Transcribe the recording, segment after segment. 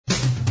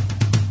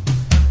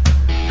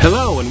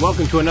Hello and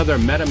welcome to another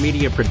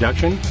Metamedia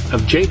production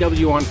of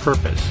JW on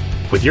Purpose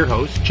with your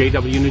host,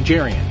 JW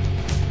Nigerian,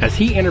 as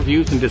he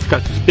interviews and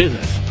discusses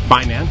business,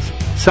 finance,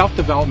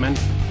 self-development,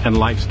 and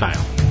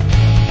lifestyle.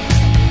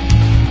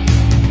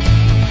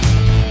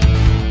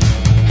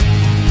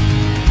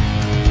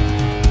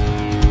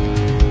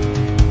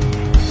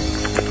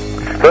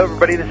 Hello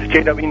everybody, this is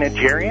JW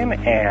Nigerian,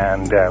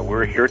 and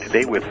we're here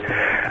today with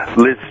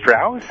Liz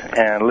Strauss,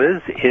 and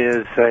Liz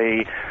is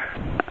a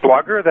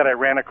blogger that I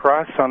ran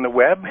across on the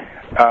web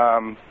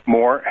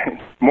more and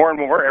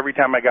more every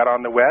time I got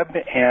on the web.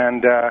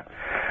 And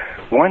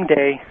one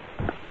day,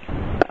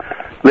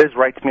 Liz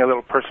writes me a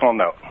little personal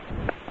note,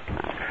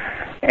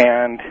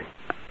 and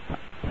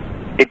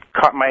it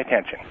caught my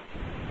attention.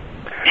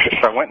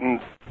 So I went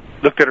and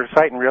looked at her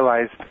site and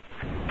realized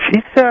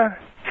she's not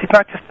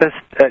just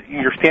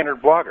your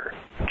standard blogger.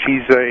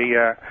 She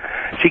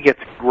gets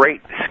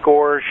great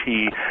scores.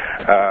 She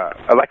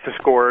Alexa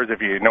scores,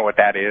 if you know what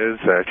that is.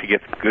 She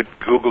gets good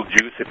Google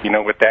juice, if you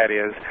know what that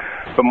is.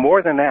 But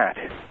more than that,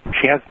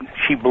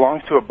 she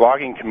belongs to a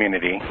blogging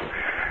community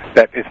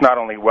that is not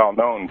only well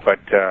known, but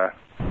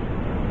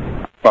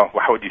well,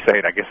 how would you say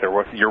it? I guess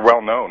you're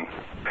well known.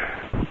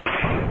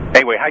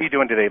 Anyway, how you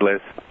doing today, Liz?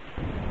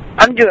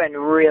 I'm doing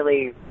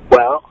really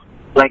well.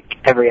 Like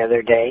every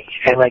other day.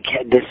 I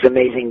had this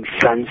amazing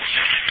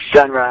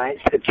sunrise.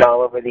 It's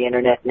all over the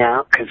internet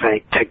now because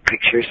I took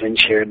pictures and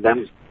shared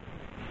them.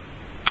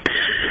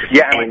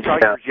 Yeah, I saw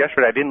yours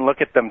yesterday. I didn't look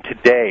at them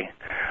today.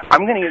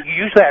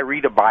 Usually I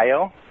read a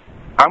bio.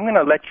 I'm going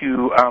to let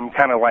you we're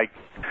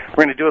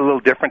going to do a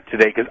little different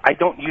today because I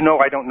don't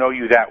know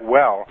you that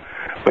well,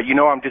 but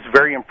I'm just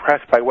very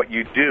impressed by what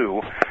you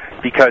do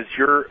because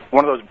you're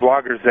one of those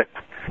bloggers that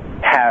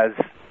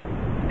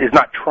is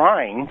not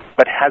trying,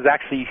 but has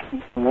actually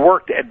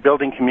worked at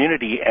building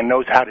community and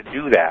knows how to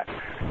do that.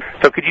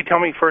 So could you tell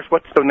me first,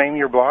 what's the name of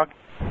your blog?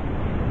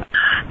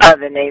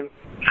 The name,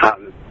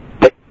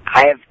 but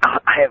I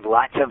have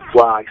lots of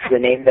blogs. The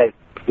name that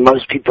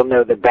most people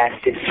know the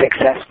best is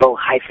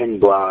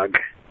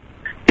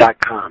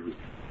successful-blog.com.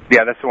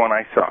 Yeah, that's the one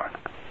I saw.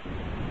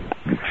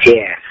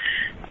 Yeah.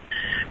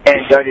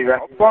 And so do you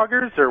help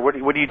bloggers, or what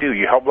do you do?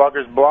 You help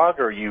bloggers blog,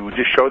 or you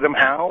just show them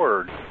how,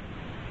 or...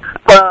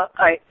 Well,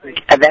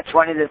 that's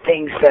one of the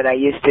things that I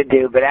used to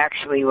do, but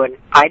actually when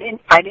I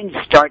didn't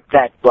start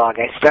that blog.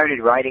 I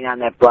started writing on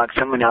that blog.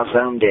 Someone else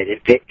owned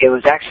it. It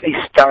was actually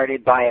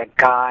started by a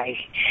guy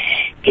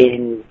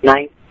in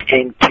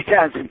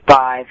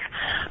 2005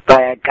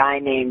 by a guy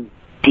named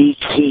D.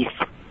 Keith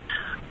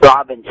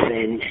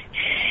Robinson,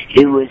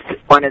 who was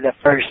one of the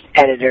first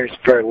editors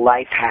for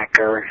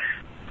Lifehacker.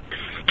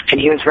 And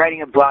he was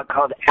writing a blog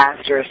called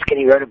Asterisk, and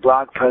he wrote a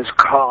blog post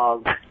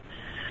called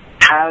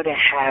How to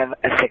Have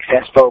a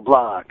Successful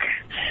Blog.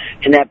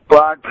 And that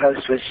blog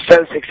post was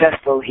so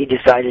successful, he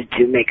decided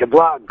to make a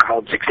blog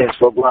called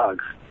Successful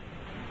Blog.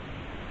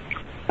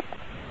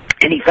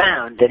 And he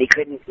found that he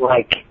couldn't,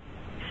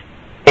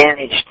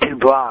 manage two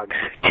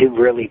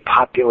really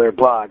popular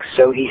blogs.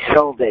 So he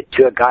sold it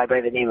to a guy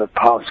by the name of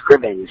Paul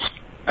Scribbins,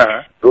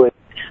 who was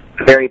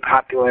a very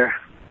popular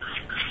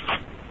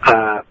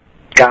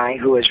guy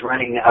who was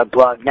running a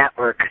blog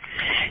network,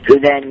 who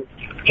then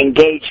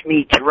engaged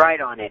me to write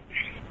on it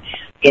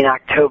in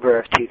October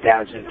of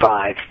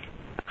 2005,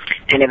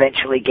 and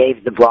eventually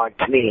gave the blog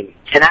to me.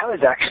 And I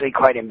was actually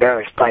quite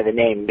embarrassed by the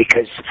name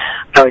because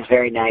I was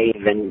very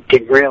naive and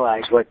didn't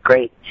realize what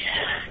great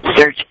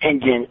search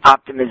engine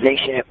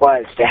optimization it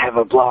was to have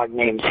a blog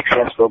named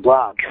Successful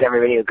Blog, because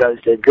everybody who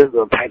goes to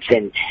Google types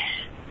in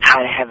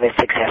how to have a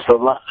successful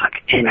blog,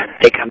 and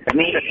they come to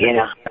me,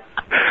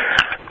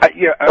 I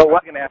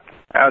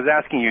was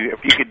asking you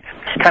if you could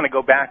kind of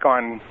go back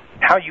on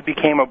how you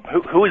became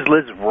who is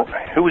Liz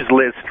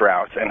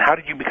Strauss, and how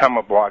did you become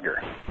a blogger?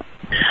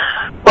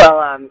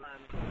 Well,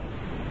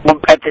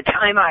 at the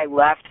time I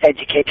left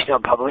educational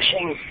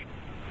publishing,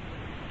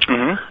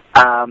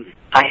 I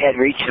had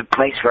reached a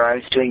place where I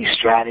was doing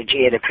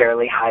strategy at a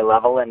fairly high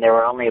level, and there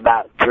were only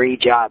about 3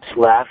 jobs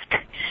left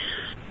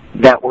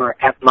that were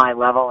at my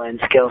level and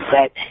skill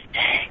set,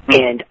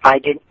 and I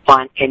didn't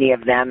want any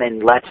of them,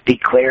 and let's be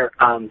clear,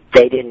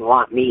 they didn't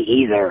want me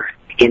either,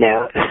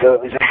 so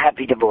it was a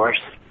happy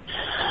divorce.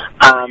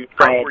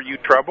 Were you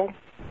trouble?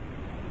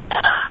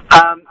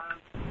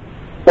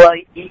 Well,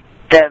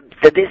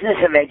 the business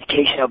of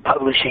educational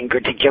publishing,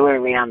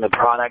 particularly on the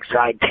product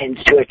side,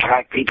 tends to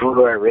attract people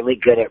who are really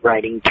good at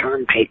writing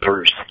term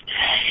papers.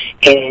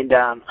 And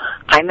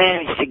I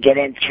managed to get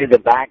in through the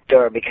back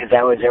door because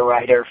I was a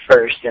writer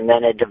first and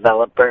then a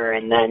developer.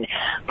 And then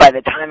by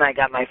the time I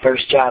got my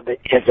first job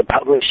as a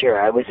publisher,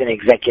 I was an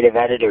executive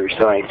editor.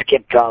 So I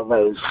skipped all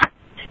those,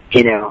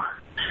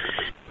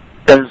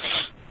 those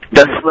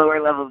lower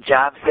level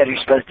jobs that are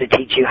supposed to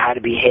teach you how to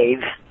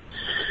behave.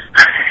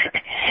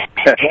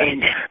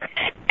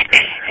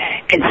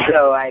 and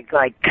so I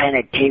kind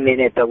of came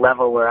in at the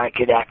level where I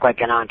could act like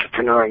an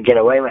entrepreneur and get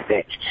away with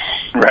it.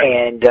 Right.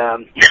 And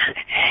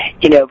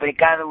but it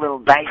got a little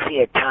dicey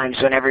at times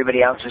when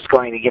everybody else was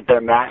going to get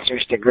their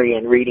master's degree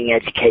in reading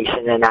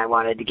education and I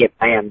wanted to get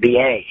my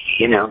MBA,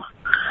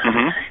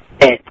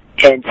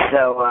 And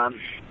so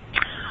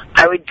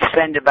I would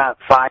spend about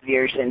 5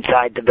 years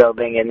inside the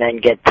building and then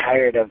get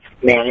tired of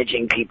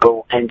managing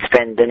people and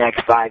spend the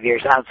next 5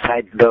 years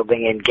outside the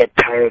building and get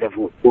tired of,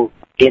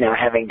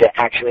 having to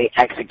actually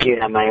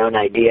execute on my own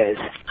ideas.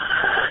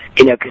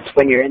 Because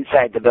when you're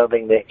inside the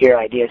building, your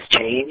ideas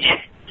change.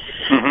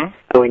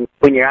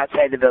 When you're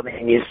outside the building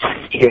and you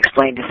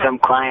explain to some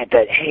client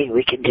that, hey,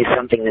 we can do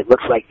something that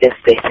looks like this,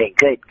 they say,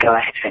 good, go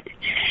ahead.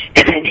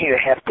 And then you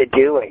have to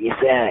do what you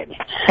said.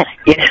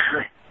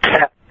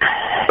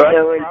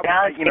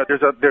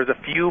 There's a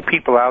few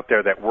people out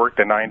there that work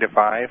the 9 to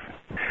 5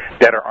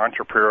 that are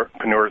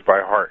entrepreneurs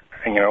by heart.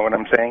 You know what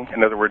I'm saying?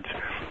 In other words,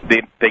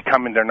 they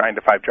come in their 9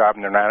 to 5 job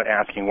and they're not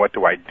asking what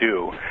do I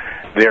do.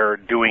 They're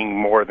doing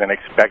more than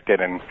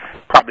expected and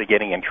probably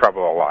getting in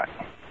trouble a lot.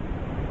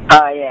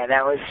 Yeah,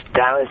 that was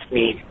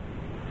me.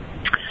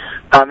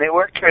 It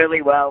worked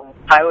really well.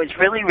 I was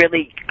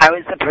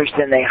the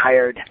person they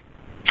hired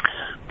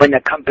when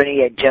the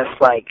company had just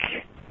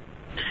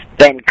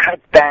been cut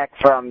back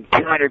from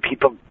 200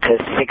 people to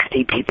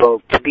 60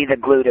 people to be the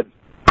glue to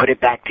put it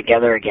back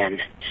together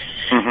again.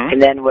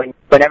 And then when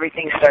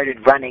everything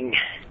started running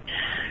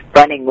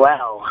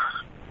well,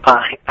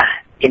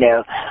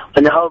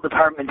 when the whole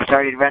department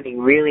started running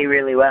really,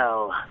 really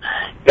well,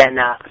 then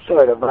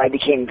I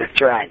became the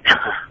threat.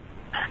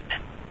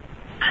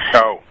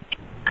 Oh.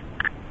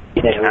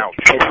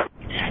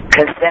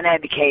 Because then I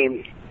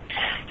became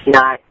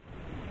not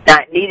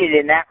needed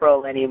in that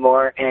role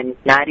anymore and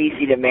not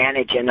easy to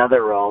manage in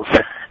other roles.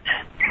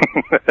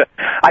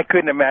 I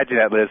couldn't imagine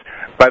that, Liz.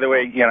 By the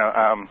way,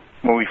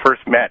 when we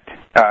first met,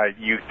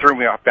 you threw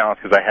me off balance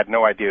because I had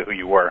no idea who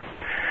you were.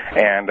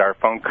 And our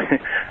phone,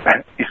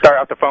 you start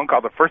out the phone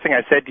call, the first thing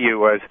I said to you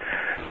was,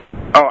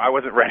 oh, I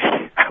wasn't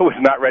ready. I was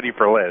not ready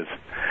for Liz.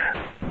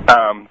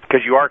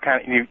 Because you are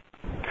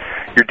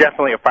you're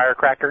definitely a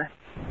firecracker,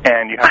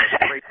 and you have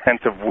a great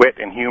sense of wit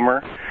and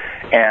humor.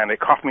 And it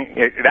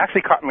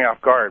actually caught me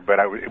off guard, but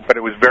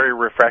it was very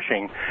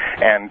refreshing,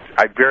 and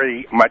I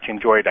very much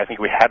enjoyed. I think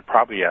we had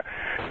probably a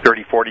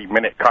 30-40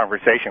 minute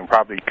conversation.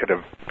 Probably could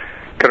have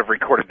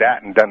recorded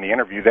that and done the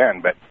interview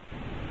then, but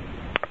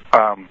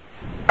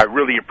I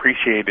really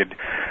appreciated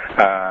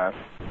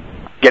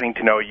getting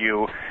to know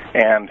you,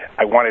 and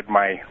I wanted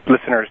my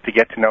listeners to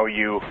get to know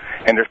you.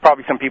 And there's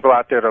probably some people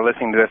out there that are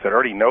listening to this that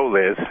already know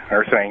Liz and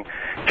are saying,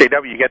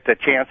 JW, you get the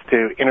chance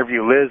to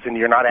interview Liz, and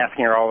you're not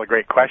asking her all the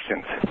great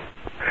questions.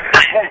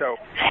 So,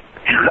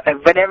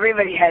 but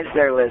everybody has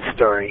their Liz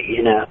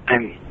story,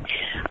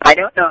 I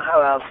don't know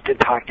how else to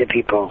talk to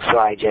people, so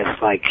I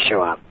just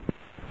show up.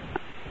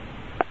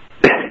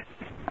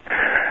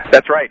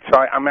 That's right. So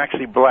I'm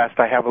actually blessed.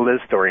 I have a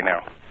Liz story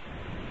now.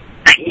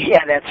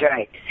 Yeah, that's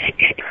right.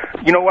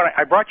 You know what?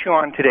 I brought you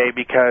on today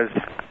because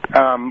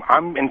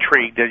I'm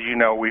intrigued. As you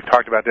know, we've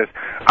talked about this.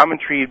 I'm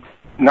intrigued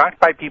not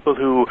by people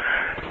who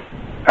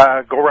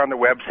go around the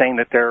web saying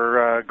that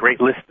they're great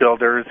list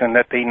builders and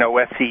that they know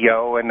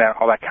SEO and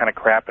all that kind of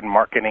crap and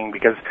marketing,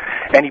 because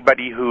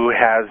anybody who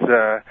has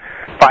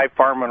 5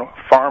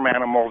 farm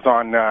animals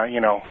on,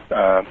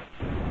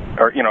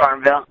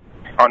 Farmville.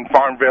 On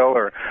Farmville,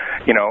 or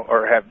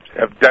have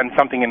done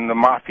something in the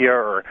mafia,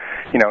 or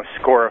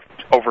score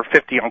over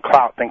 50 on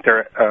Clout, think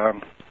they're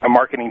a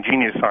marketing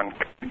genius on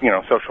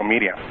social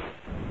media.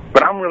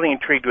 But I'm really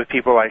intrigued with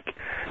people like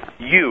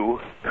you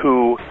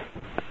who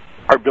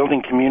are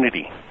building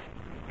community,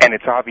 and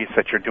it's obvious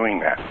that you're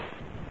doing that.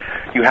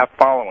 You have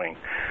following.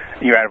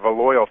 You have a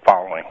loyal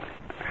following.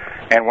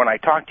 And when I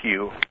talk to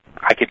you,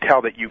 I could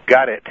tell that you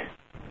got it,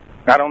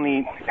 not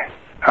only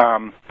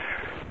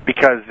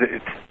because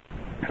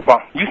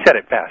you said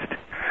it best.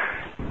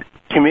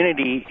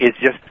 Community is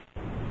just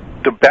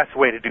the best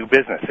way to do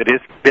business. It is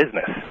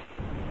business.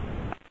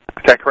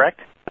 Is that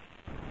correct?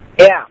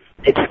 Yeah,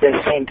 it's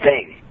the same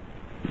thing.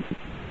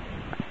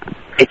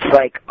 It's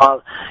I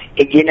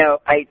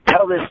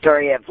tell this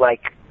story of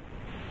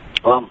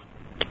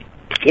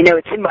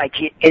it's in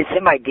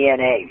my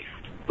DNA.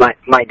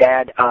 My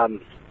dad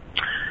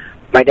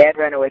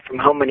ran away from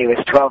home when he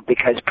was 12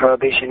 because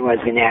Prohibition was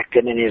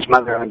enacted and his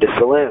mother owned a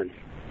saloon.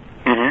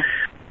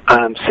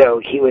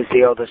 So he was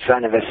the oldest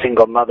son of a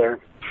single mother,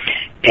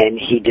 and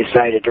he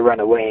decided to run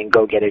away and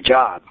go get a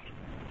job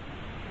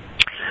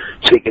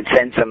so he could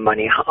send some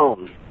money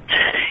home.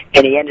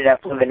 And he ended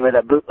up living with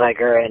a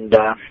bootlegger, and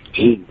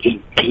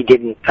he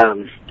didn't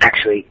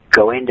actually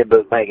go into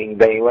bootlegging,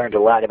 but he learned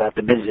a lot about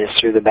the business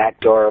through the back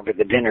door over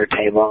the dinner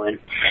table. And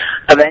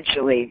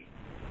eventually,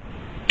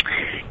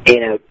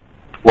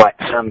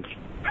 some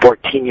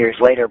 14 years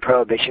later,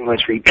 Prohibition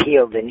was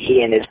repealed, and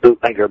he and his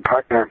bootlegger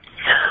partner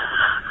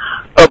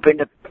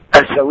opened a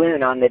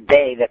saloon on the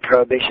day that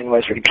Prohibition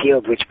was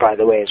repealed, which, by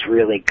the way, is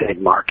really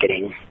good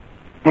marketing.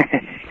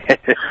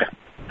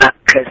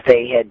 Because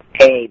they had,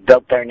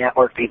 built their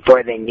network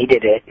before they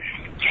needed it,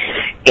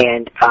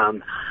 and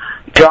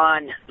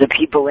drawn the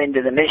people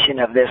into the mission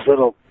of this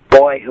little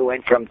boy who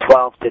went from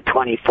 12 to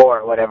 24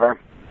 or whatever,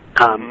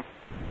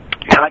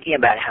 talking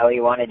about how he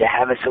wanted to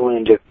have a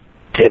saloon to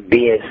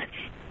be as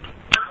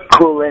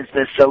cool as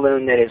the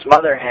saloon that his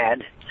mother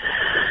had.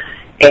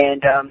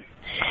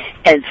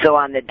 And so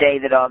on the day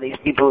that all these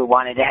people who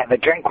wanted to have a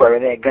drink, where were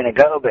they going to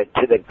go but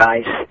to the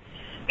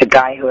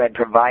guy who had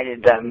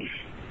provided them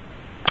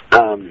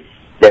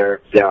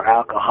their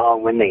alcohol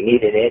when they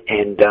needed it,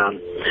 and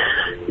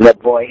the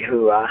boy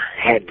who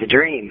had the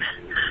dream.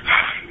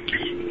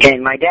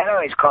 And my dad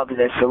always called it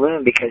a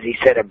saloon because he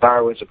said a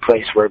bar was a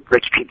place where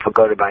rich people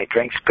go to buy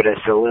drinks, but a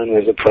saloon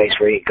was a place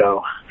where you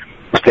go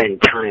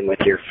spend time with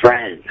your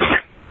friends.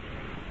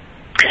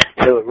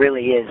 So it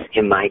really is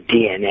in my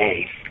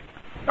DNA.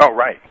 Oh,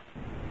 right.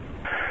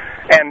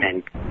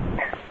 And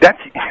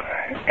that's,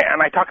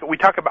 and I talk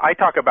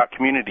about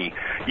community.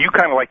 You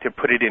kind of like to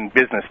put it in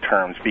business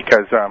terms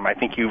because I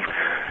think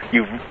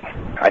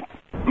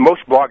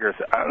most bloggers.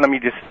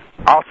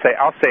 I'll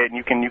say it,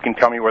 and you can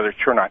tell me whether it's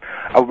true or not.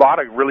 A lot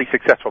of really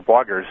successful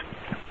bloggers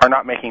are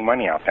not making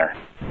money out there.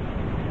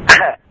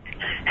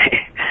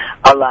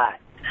 A lot,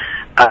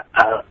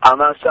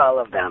 almost all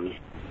of them.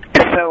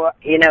 So,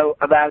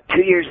 about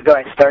 2 years ago,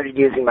 I started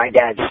using my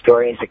dad's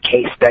story as a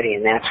case study,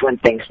 and that's when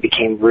things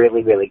became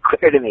really, really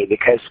clear to me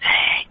because,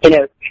 in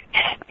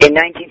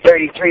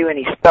 1933 when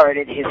he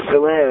started his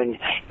saloon,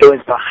 it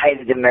was the height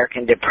of the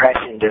American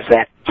Depression. Does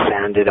that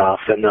sound at all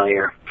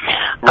familiar?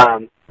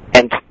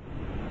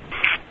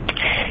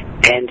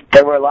 And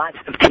there were lots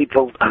of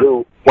people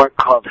who weren't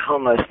called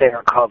homos. They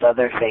were called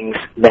other things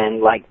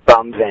than like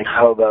bums and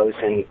hobos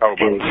and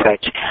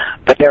such.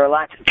 But there were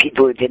lots of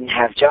people who didn't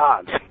have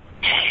jobs.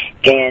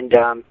 And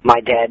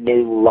my dad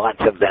knew lots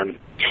of them,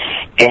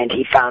 and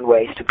he found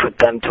ways to put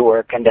them to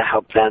work and to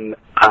help them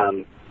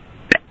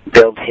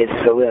build his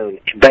saloon.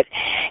 But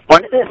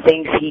one of the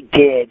things he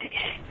did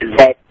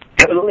that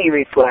totally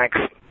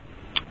reflects,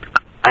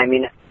 I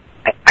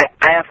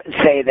often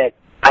say that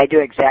I do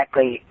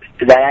exactly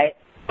that.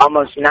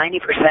 Almost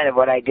 90% of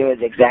what I do is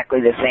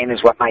exactly the same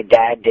as what my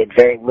dad did.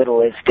 Very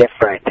little is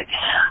different.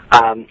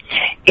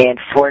 And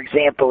for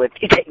example, if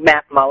you take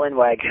Matt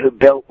Mullenweg, who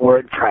built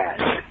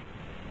WordPress.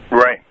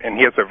 Right, and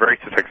he has a very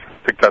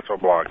successful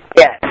blog.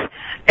 Yes,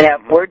 and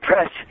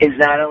WordPress is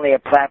not only a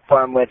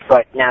platform with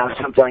now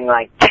something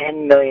like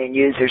 10 million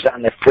users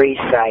on the free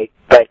site,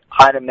 but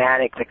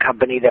Automatic, the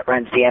company that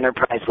runs the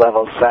enterprise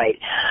level site,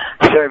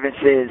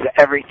 services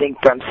everything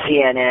from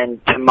CNN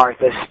to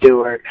Martha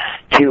Stewart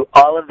to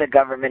all of the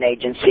government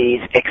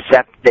agencies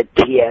except the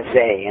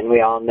TSA, and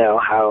we all know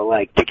how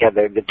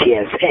together the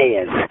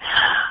TSA is.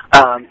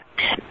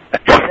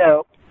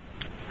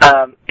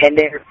 And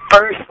their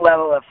first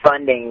level of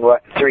funding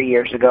 3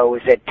 years ago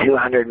was at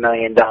 $200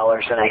 million,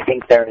 and I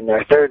think they're in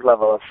their third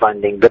level of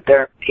funding. But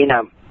they're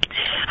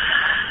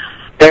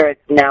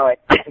now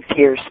at 10th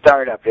year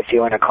startup, if you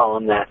want to call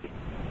them that.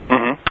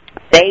 Mm-hmm.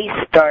 They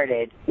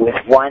started with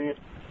one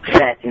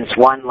sentence,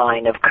 one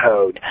line of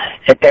code,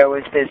 that there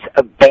was this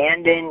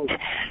abandoned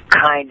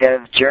kind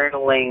of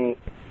journaling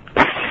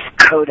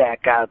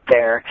Kodak out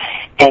there,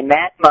 and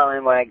Matt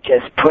Mullenweg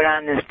just put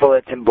on this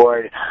bulletin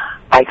board,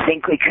 I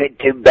think we could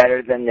do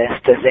better than this.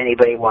 Does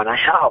anybody want to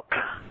help?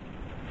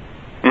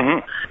 Mm-hmm.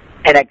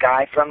 And a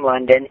guy from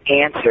London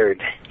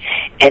answered.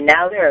 And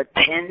now there are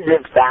tens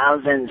of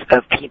thousands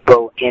of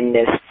people in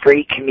this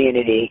free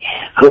community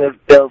who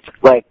have built,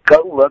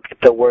 go look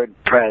at the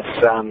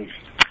WordPress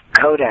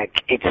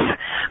Kodak. It's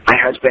my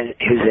husband,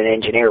 who's an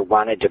engineer,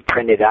 wanted to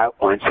print it out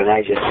once, and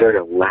I just sort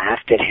of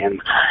laughed at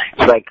him.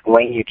 It's like,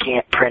 Wayne, you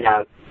can't print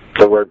out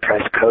the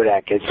WordPress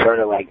Kodak. It's sort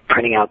of like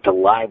printing out the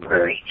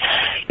library.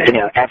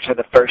 After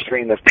the first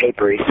ream of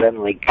paper, he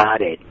suddenly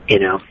got it.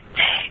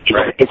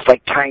 It's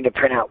like trying to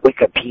print out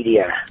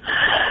Wikipedia.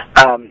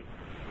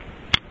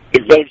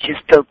 They've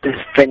just built this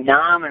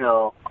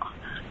phenomenal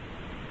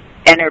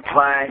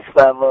enterprise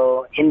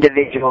level,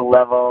 individual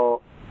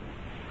level,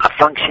 a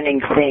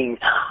functioning thing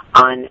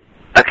on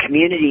a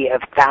community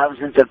of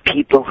thousands of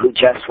people who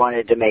just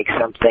wanted to make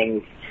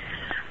something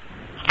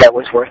that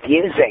was worth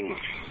using.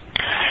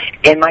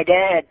 And my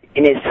dad,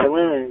 in his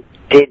saloon,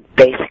 did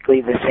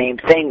basically the same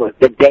thing.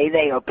 The day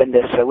they opened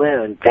the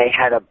saloon, they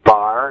had a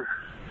bar,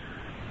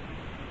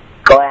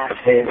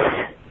 glasses,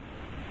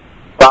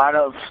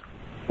 bottles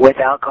with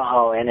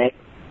alcohol in it,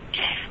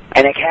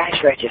 and a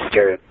cash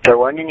register. There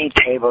weren't any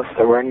tables,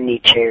 there weren't any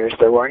chairs,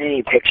 there weren't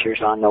any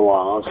pictures on the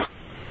walls.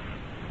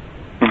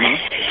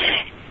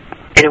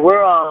 Mm-hmm. And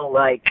we're all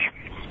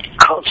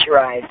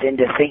culturized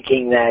into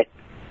thinking that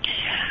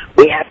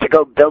we have to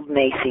go build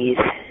Macy's,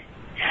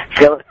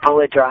 fill it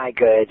full of dry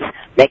goods,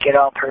 make it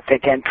all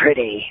perfect and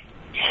pretty,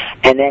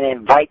 and then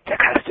invite the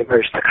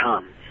customers to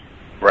come.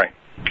 Right.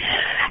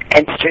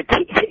 And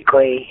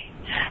strategically,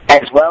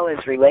 as well as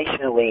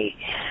relationally,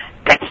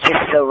 that's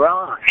just so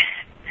wrong.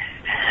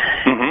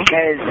 Mm-hmm.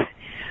 Because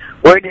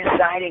we're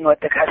deciding what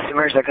the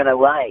customers are going to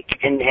like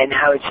and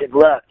how it should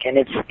look, and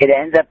it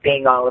ends up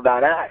being all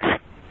about us.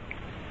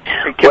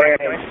 Can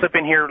I slip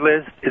in here,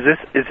 Liz? Is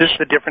this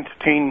the difference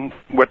between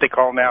what they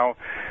call now,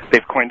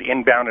 they've coined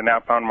inbound and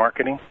outbound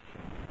marketing?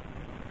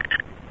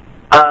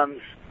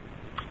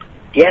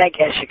 Yeah, I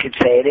guess you could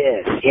say it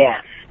is,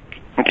 yeah.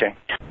 Okay.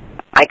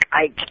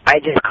 I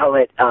just call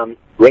it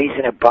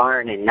raising a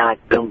barn and not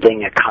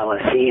building a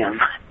coliseum.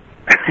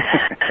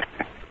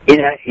 You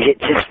know, you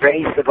just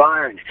raise the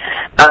barn.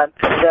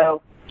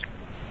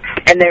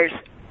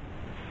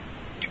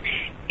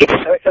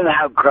 It's sort of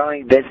how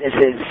growing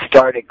businesses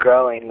started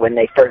growing. When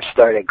they first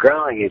started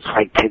growing, it's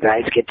like two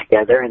guys get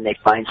together and they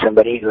find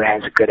somebody who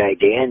has a good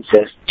idea and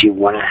says, do you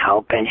want to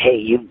help? And hey,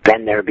 you've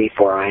been there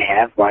before I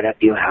have. Why don't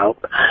you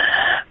help?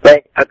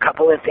 But a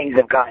couple of things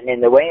have gotten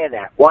in the way of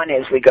that. One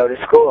is we go to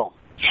school.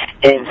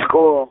 And in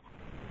school,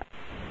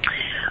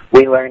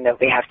 we learn that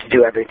we have to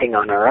do everything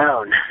on our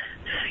own.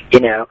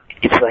 You know,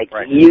 it's like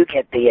you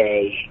get the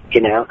A,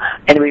 you know,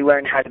 and we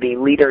learn how to be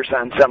leaders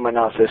on someone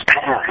else's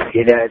path.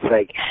 You know, it's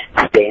like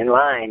stay in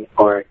line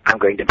or I'm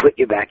going to put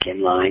you back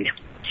in line.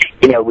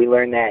 You know, we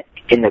learn that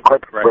in the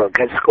corporate world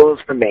because schools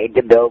were made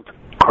to build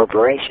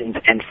corporations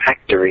and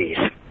factories.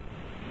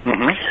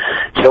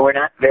 Mm-hmm. So we're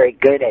not very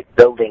good at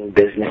building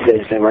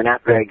businesses and we're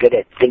not very good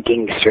at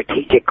thinking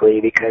strategically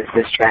because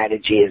the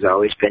strategy has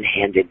always been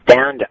handed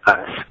down to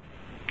us.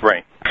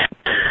 Right.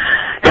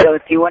 So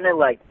if you want to,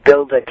 like,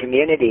 build a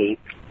community,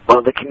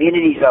 well, the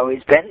community's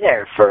always been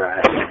there for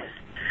us.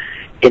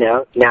 You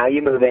know, now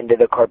you move into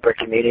the corporate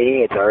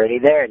community, it's already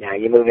there. Now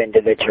you move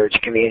into the church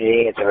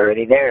community, it's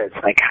already there. It's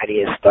like, how do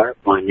you start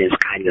one is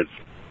kind of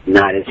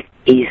not as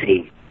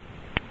easy.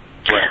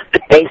 Right.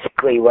 But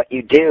basically what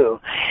you do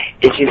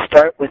is you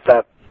start with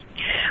a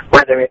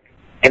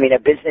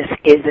business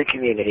is a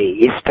community.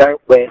 You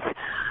start with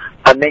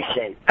a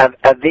mission,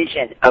 a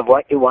vision of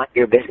what you want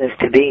your business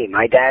to be.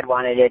 My dad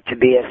wanted it to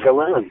be a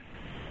saloon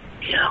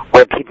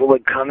where people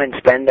would come and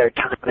spend their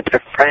time with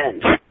their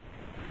friends.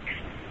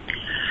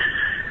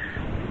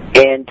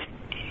 And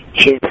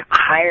his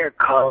higher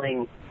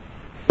calling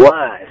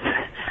was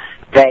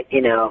that,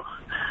 you know,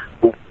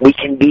 we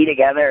can be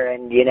together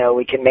and, you know,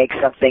 we can make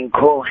something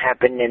cool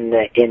happen in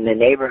the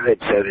neighborhood,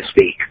 so to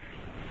speak.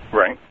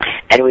 Right.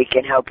 And we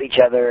can help each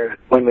other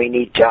when we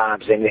need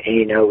jobs and,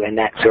 you know, and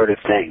that sort of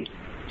thing.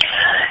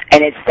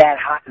 And it's that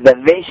the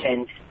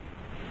vision,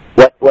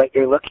 what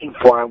you're looking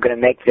for. I'm going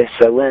to make this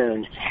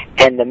saloon,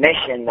 and the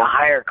mission, the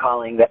higher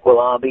calling that we'll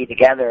all be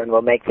together and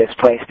we'll make this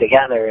place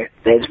together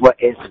is what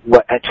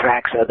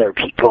attracts other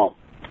people.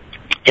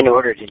 In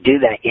order to do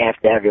that, you have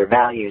to have your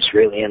values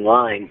really in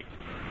line.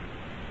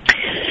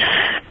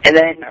 And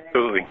then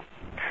absolutely.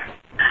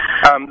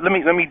 Let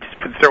me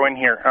just throw in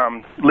here,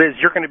 Liz.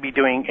 You're going to be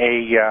doing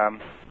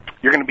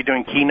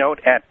keynote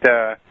at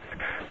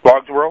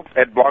Blog World.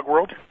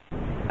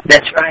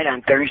 That's right,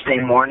 on Thursday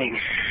morning.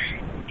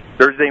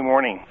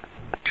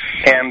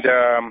 And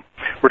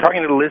we're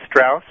talking to Liz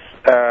Strauss,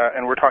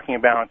 and we're talking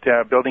about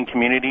building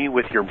community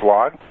with your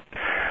blog.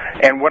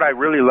 And what I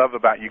really love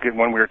about you,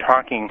 when we were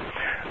talking,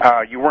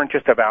 you weren't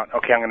just about,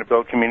 okay, I'm going to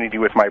build community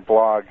with my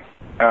blog,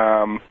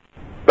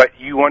 but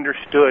you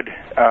understood,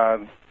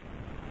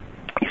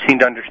 you seem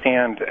to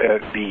understand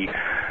the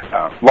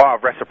law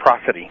of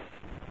reciprocity,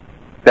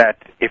 that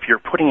if you're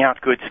putting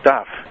out good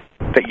stuff,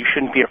 that you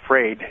shouldn't be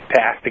afraid to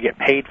ask to get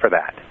paid for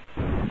that.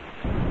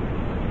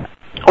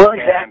 Well,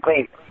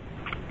 exactly.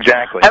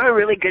 Exactly. I have a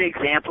really good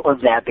example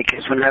of that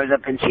because when I was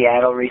up in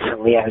Seattle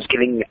recently, I was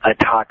giving a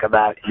talk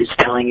about who's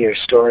telling your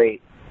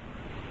story.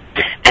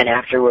 And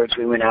afterwards,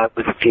 we went out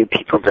with a few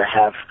people to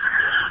have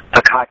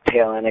a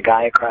cocktail, and a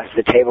guy across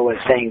the table was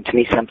saying to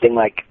me something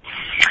like,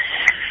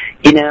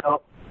 you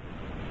know,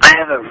 I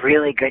have a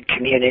really good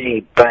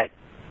community, but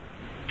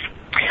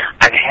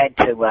I've had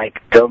to,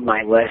 like, build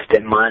my list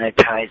and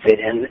monetize it,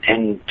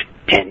 and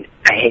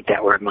I hate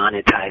that word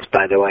monetize,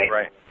 by the way.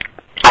 Right.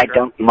 I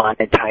don't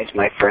monetize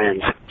my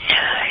friends.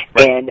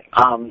 Right. And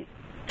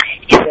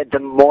he said the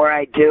more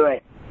I do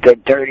it, the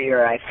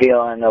dirtier I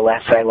feel and the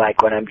less I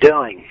like what I'm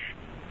doing.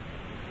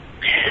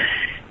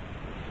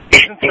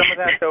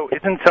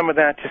 Isn't some of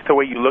that just the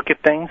way you look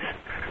at things?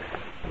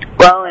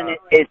 Well, and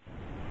it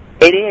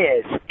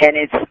is, and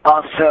it's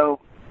also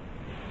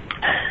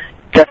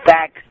the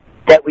fact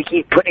that we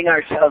keep putting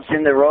ourselves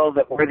in the role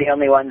that we're the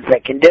only ones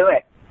that can do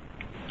it.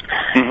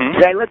 Mm-hmm.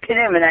 So I looked at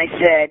him and I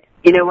said,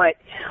 you know what,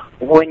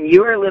 when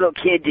you were a little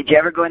kid, did you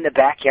ever go in the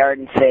backyard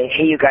and say,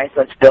 hey, you guys,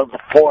 let's build the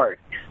fort?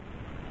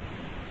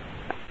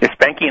 It's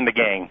Spanky and the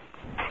gang.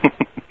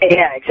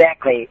 Yeah,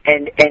 exactly.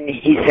 And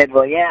he said,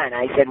 well, yeah. And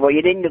I said, well,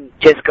 you didn't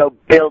just go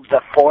build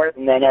the fort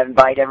and then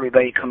invite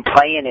everybody to come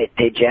play in it,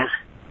 did you?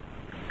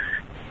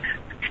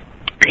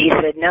 He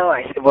said, no.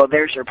 I said, well,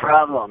 there's your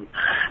problem.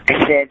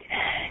 I said,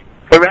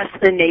 the rest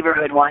of the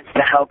neighborhood wants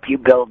to help you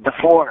build the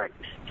fort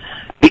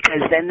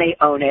because then they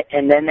own it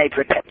and then they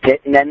protect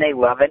it and then they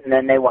love it and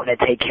then they want to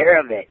take care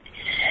of it.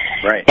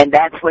 Right. And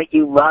that's what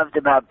you loved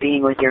about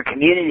being with your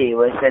community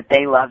was that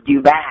they loved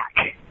you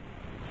back.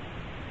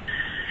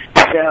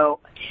 So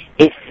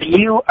if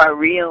you are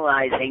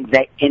realizing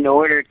that in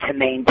order to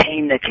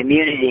maintain the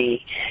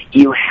community,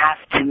 you have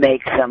to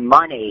make some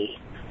money,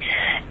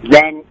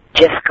 then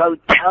just go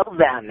tell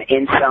them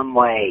in some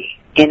way,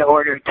 in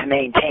order to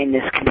maintain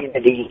this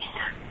community,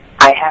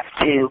 I have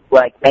to,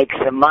 like, make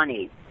some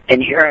money.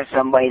 And here are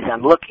some ways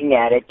I'm looking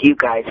at it. Do you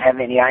guys have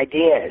any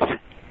ideas?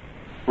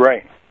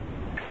 Right.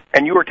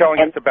 And you were telling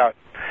us about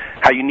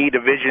how you need a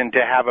vision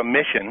to have a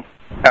mission.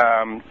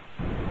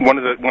 One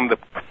of the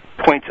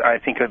points, I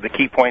think, of the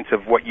key points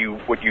of what you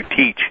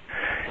teach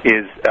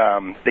is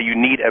that you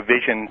need a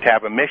vision to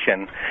have a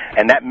mission,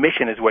 and that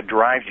mission is what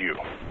drives you.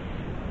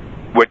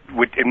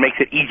 It makes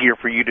it easier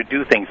for you to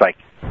do things like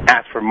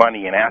ask for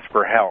money and ask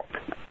for help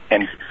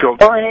and build.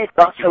 Well, and it's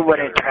also what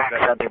attracts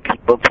other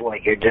people to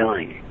what you're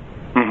doing.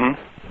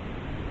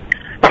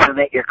 So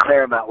that you're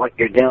clear about what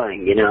you're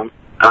doing, you know.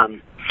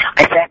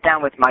 I sat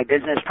down with my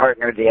business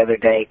partner the other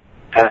day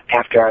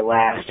after our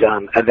last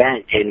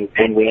event,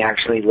 and we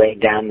actually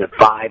laid down the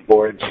 5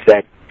 words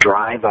that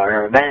drive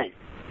our event.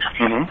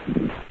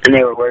 And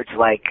they were words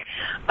like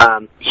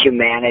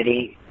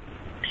humanity,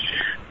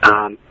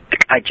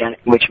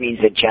 which means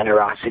a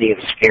generosity of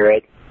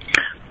spirit,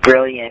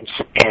 brilliance,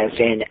 as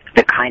in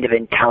the kind of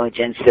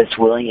intelligence that's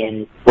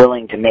willing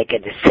to make a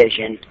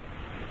decision.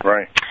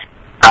 Right.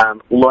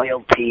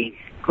 Loyalty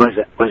was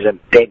a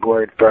big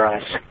word for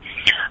us.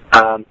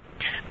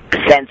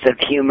 Sense of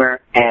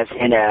humor, as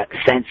in a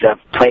sense of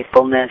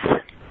playfulness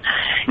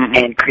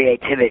and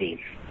creativity.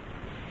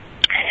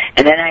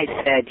 And then I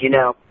said, you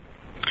know,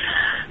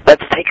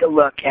 let's take a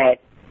look at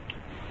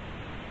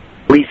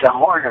Lisa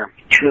Horner,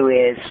 who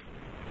is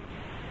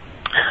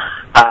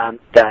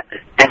the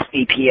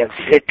SVP of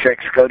Citrix,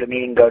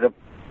 GoToMeeting,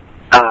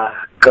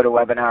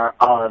 GoToWebinar,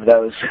 all of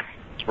those.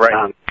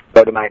 Right.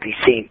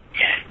 GoToMyPC.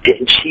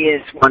 And she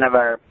is one of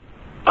our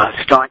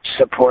staunch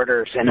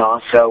supporters and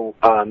also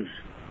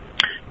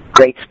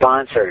great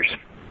sponsors.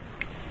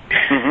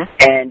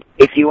 And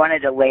if you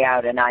wanted to lay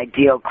out an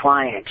ideal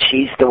client,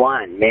 she's the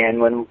one, man.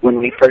 When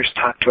we first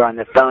talked to her on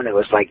the phone, it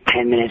was like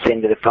 10 minutes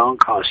into the phone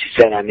call, she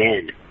said, I'm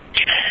in.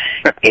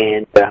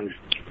 And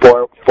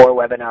 4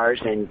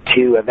 webinars and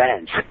 2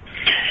 events.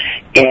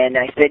 And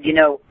I said, you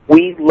know,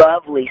 we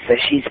love Lisa.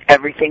 She's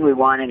everything we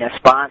want in a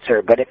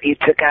sponsor. But if you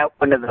took out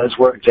one of those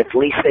words, if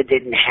Lisa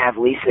didn't have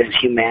Lisa's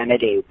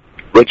humanity,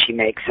 would she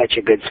make such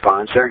a good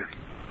sponsor?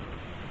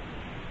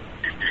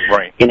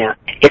 Right. You know,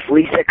 if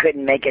Lisa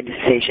couldn't make a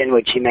decision,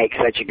 would she make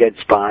such a good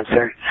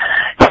sponsor?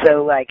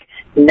 So, like,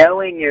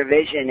 knowing your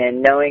vision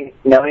and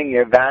knowing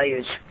your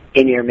values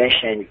in your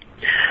mission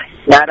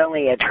not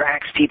only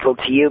attracts people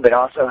to you, but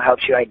also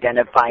helps you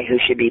identify who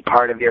should be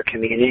part of your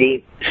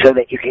community so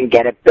that you can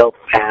get it built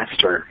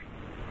faster.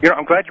 You know,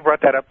 I'm glad you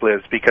brought that up,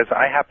 Liz, because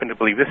I happen to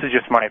believe, this is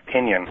just my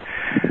opinion,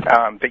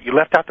 that you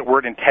left out the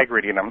word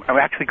integrity, and I'm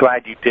actually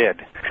glad you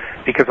did,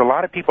 because a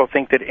lot of people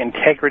think that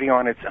integrity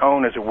on its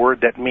own is a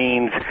word that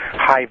means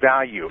high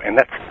value, and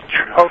that's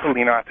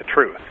totally not the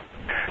truth.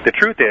 The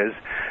truth is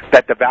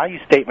that the value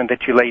statement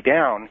that you lay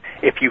down,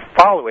 if you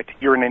follow it,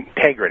 you're in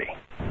integrity.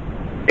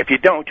 If you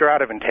don't, you're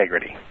out of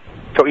integrity.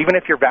 So even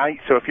if your value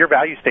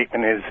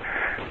statement is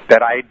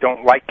that I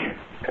don't like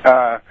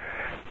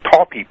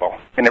tall people,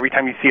 and every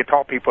time you see a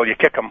tall people, you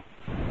kick them,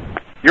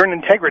 you're in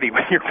integrity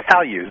with your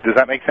values. Does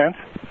that make sense?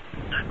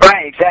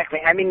 Right, exactly.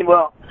 I mean,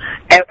 well,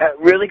 a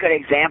really good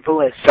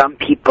example is some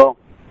people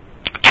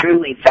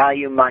truly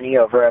value money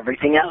over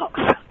everything else.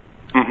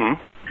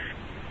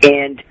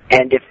 And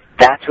if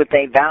that's what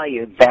they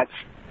value, that's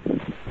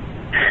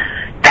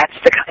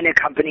the kind of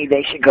company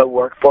they should go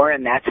work for,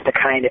 and if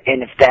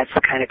that's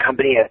the kind of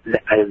company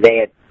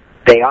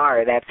they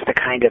are, that's the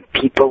kind of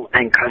people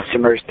and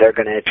customers they're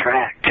going to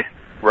attract.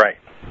 Right.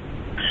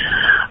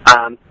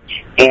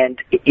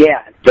 And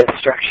yeah, the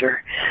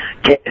structure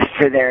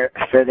for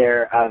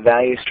their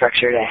value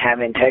structure to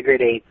have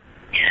integrity,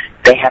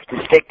 they have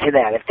to stick to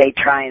that. If they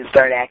try and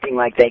start acting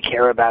like they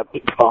care about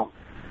people,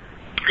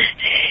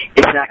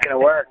 it's not going to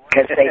work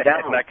because they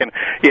don't.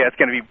 It's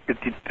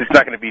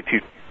not going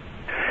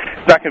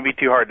to be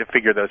too hard to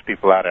figure those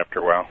people out after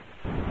a while.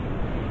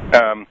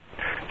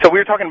 So we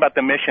were talking about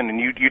the mission, and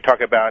you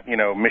talk about, you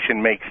know,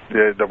 mission makes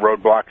the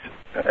roadblocks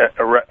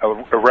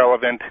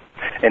irrelevant,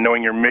 and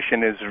knowing your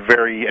mission is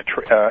very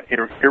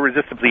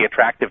irresistibly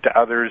attractive to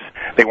others.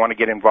 They want to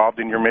get involved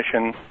in your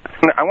mission.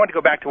 I want to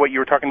go back to what you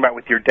were talking about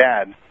with your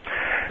dad,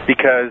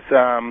 because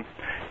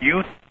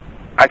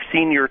I've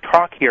seen your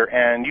talk here,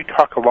 and you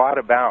talk a lot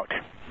about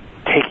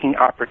taking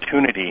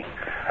opportunity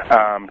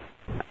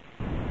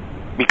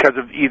because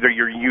of either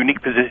your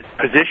unique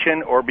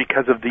position or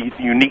because of the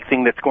unique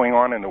thing that's going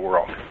on in the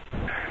world.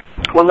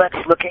 Well, let's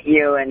look at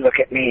you and look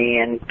at me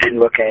and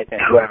look at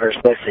whoever's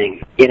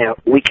listening. You know,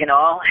 we can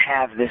all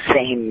have the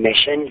same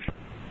mission,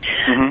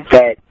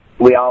 that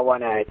we all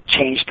want to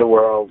change the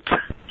world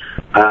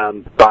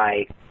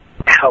by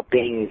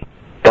helping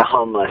the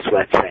homeless,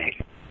 let's say.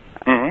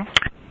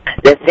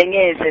 The thing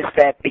is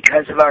that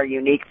because of our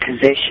unique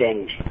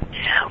position,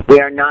 we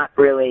are not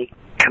really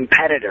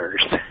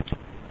competitors,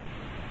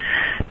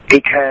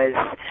 because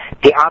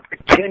the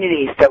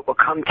opportunities that will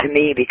come to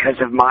me because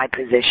of my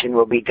position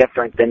will be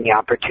different than the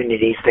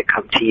opportunities that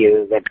come to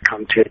you that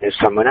come to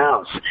someone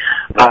else.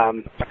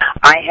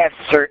 I have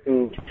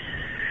certain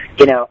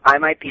I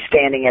might be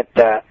standing at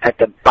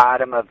the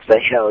bottom of the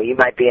hill. You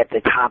might be at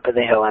the top of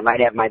the hill. I might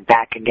have my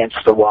back against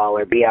the wall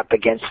or be up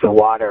against the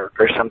water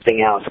or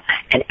something else.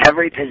 And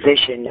every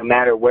position, no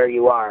matter where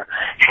you are,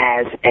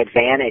 has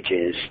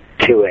advantages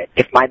to it.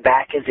 If my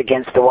back is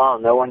against the wall,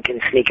 no one can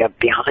sneak up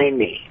behind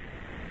me.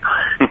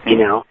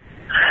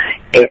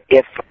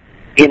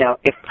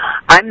 If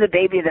I'm the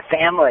baby of the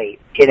family,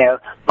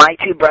 my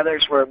two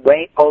brothers were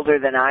way older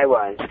than I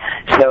was,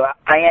 so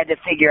I had to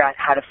figure out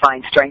how to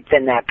find strength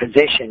in that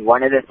position.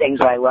 One of the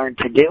things I learned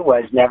to do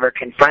was never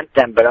confront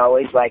them, but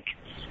always, I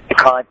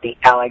call it the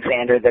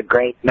Alexander the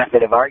Great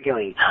method of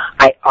arguing.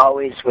 I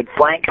always would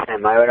flank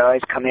them. I would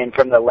always come in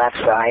from the left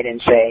side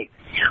and say,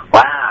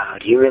 wow,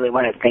 do you really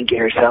want to think of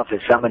yourself as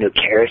someone who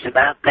cares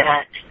about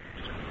that?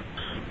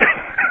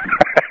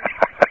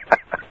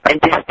 And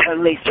just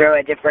totally throw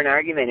a different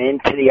argument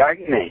into the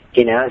argument,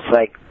 It's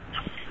like,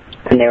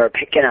 and they were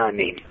picking on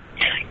me.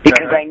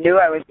 Because I knew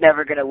I was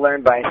never going to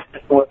win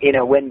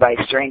by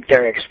strength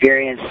or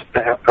experience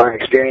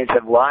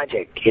of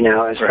logic,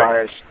 as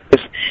far as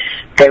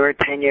they were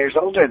 10 years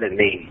older than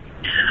me.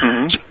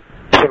 Mm-hmm.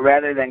 So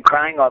rather than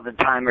crying all the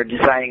time or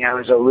deciding I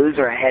was a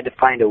loser, I had to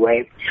find a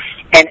way.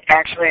 And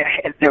actually,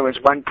 there was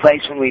one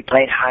place when we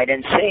played hide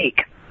and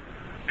seek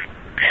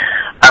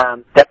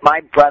that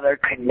my brother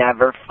could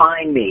never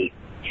find me.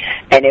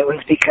 And it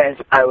was because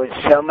I was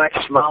so much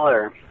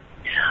smaller.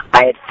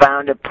 I had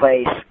found a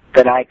place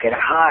that I could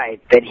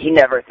hide that he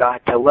never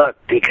thought to look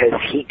because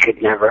he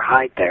could never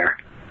hide there.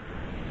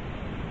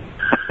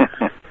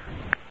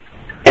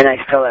 And I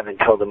still haven't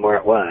told him where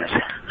it was.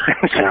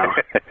 So,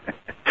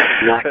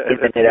 I'm not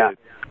giving it up.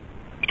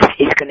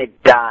 He's going to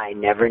die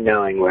never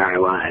knowing where I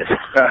was.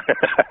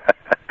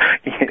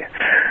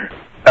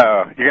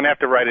 You're going to have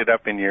to write it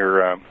up in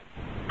your...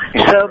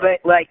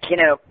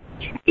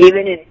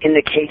 even in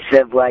the case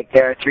of,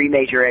 there are 3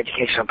 major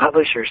educational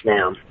publishers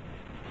now,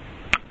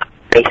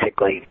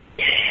 basically,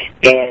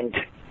 and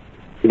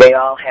they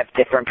all have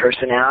different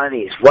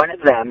personalities. One of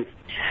them,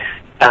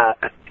 a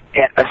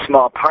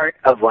small part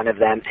of one of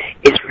them,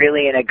 is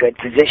really in a good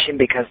position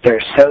because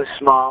they're so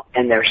small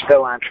and they're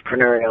so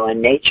entrepreneurial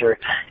in nature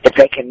that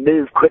they can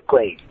move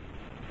quickly.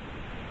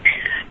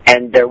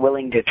 And they're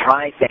willing to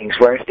try things,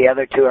 whereas the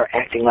other 2 are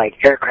acting like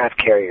aircraft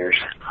carriers.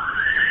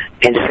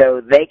 And so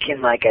they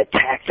can,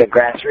 attack the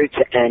grassroots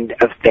end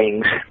of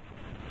things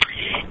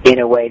in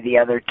a way the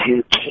other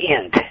 2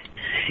 can't.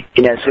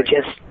 So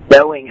just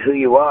knowing who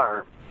you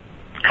are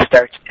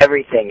starts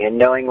everything, and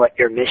knowing what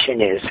your mission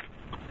is.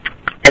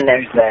 And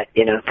there's that,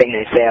 thing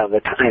I say all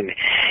the time.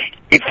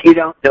 If you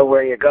don't know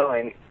where you're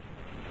going,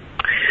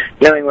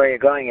 knowing where you're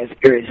going is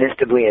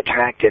irresistibly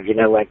attractive.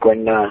 Like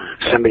when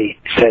somebody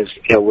says,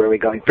 where are we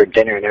going for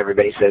dinner? And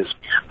everybody says,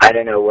 I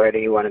don't know, where do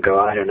you want to go?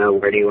 I don't know,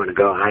 where do you want to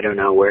go? I don't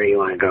know, where do you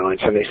want to go? And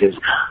somebody says,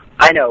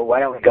 I know, why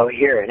don't we go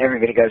here? And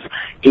everybody goes,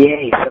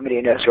 yay, somebody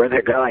who knows where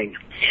they're going.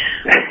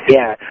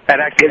 Yeah. That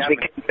actually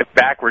happens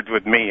backwards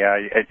with me.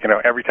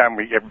 Every time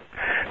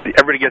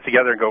everybody gets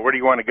together and go, where do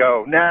you want to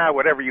go? Nah,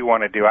 whatever you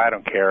want to do, I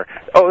don't care.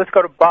 Oh, let's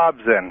go to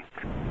Bob's then.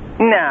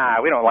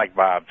 Nah, we don't like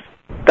Bob's.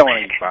 Don't want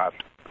to eat Bob's.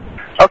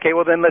 Okay,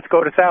 well then let's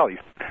go to Sally's.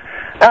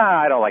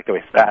 I don't like the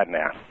way that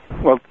now.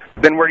 Well,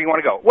 then where do you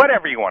want to go?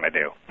 Whatever you want to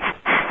do.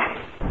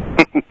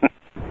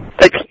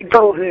 The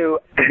people who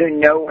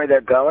know where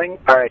they're going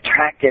are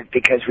attractive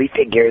because we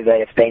figure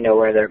that if they know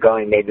where they're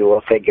going, maybe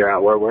we'll figure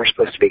out where we're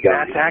supposed to be going.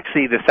 That's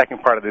actually the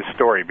second part of this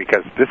story,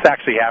 because this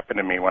actually happened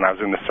to me when I was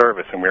in the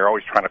service, and we were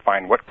always trying to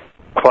find what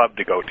club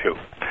to go to.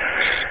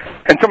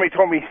 And somebody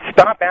told me,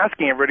 stop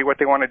asking everybody what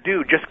they want to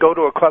do. Just go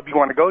to a club you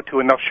want to go to,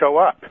 and they'll show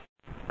up.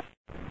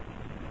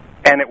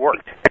 And it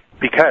worked,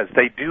 because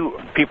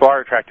people are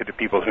attracted to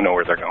people who know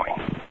where they're going.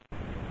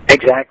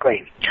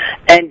 Exactly.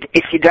 And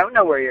if you don't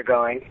know where you're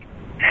going,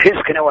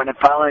 who's going to want to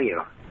follow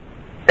you?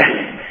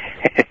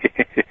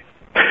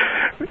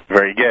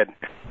 Very good.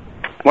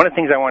 One of the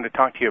things I wanted to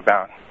talk to you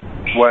about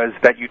was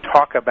that you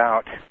talk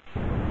about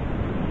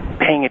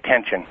paying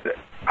attention.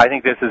 I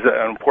think this is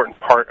an important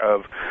part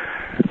of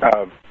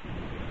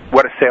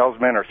what a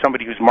salesman or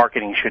somebody who's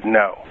marketing should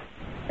know.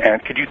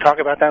 And could you talk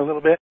about that a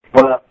little bit?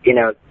 Well,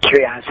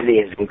 curiosity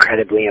is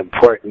incredibly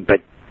important,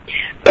 but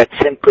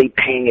simply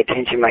paying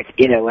attention, like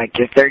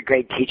your 3rd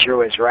grade teacher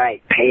was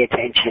right, pay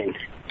attention.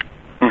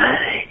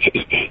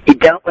 Mm-hmm. You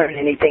don't learn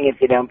anything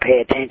if you don't pay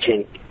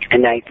attention.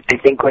 And I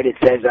think what it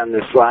says on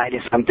the slide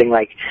is something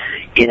like,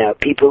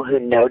 people who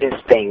notice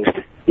things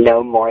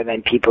know more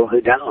than people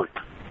who don't.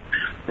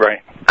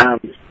 Right.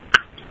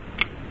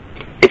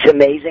 It's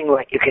amazing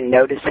what you can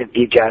notice if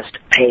you just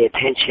pay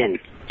attention.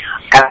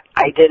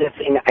 I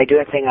do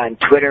a thing on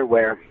Twitter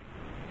where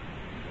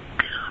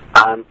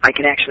I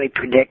can actually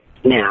predict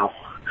now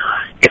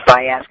if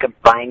I ask a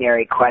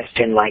binary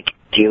question like,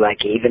 do you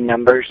like even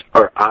numbers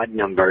or odd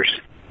numbers,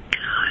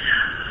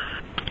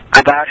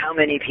 about how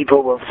many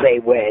people will say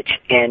which,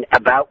 and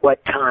about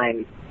what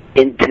time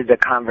into the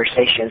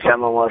conversation,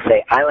 someone will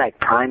say, I like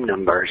prime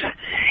numbers.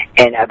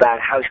 And about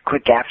how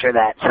quick after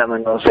that,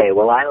 someone will say,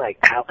 well, I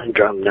like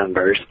palindrome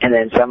numbers. And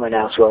then someone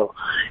else will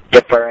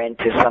defer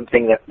into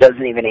something that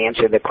doesn't even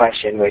answer the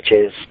question, which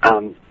is,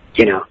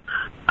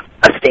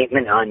 a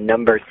statement on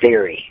number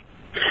theory.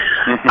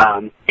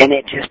 Mm-hmm. And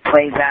it just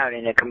plays out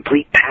in a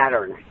complete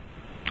pattern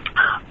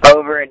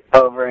over and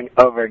over and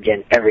over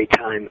again every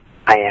time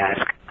I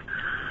ask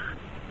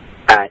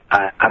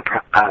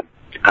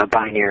a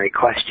binary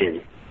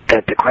question.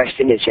 That the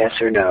question is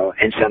yes or no,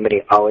 and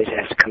somebody always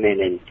has to come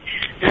in and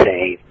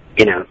say,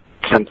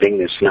 something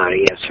that's not a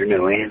yes or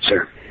no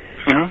answer.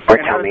 Mm-hmm. Or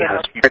and tell me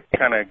how you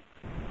kind of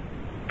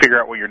figure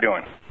out what you're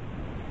doing.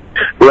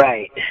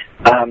 Right.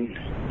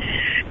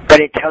 But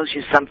it tells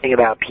you something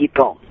about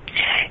people.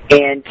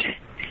 And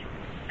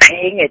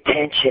paying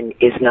attention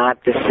is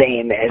not the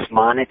same as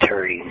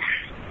monitoring.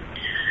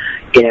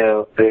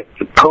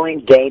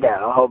 Pulling data,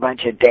 a whole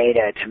bunch of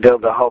data to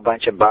build a whole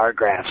bunch of bar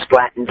graphs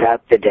flattens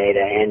out the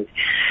data.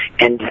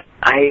 And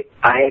I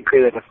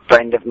agree with a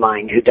friend of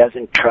mine who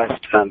doesn't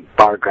trust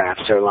bar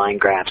graphs or line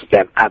graphs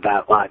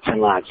about lots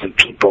and lots of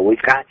people.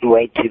 We've gotten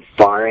way too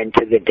far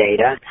into the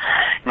data.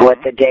 Mm-hmm.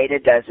 What the data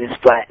does is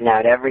flatten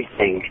out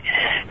everything.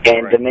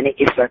 And right. The minute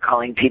you start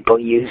calling people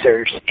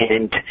users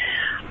and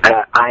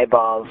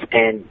eyeballs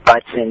and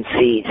butts and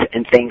seats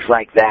and things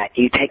like that,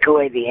 you take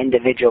away the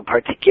individual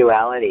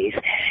particularities,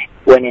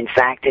 when in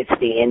fact it's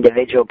the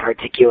individual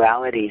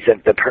particularities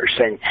of the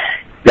person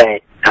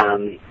that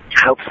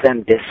helps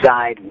them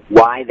decide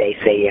why they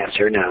say yes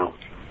or no,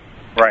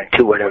 right,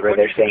 to whatever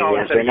they're saying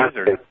yes or no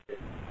to.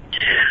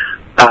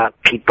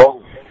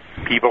 People.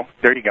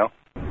 There you go.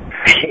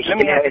 Let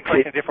me ask the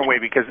question a different way,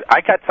 because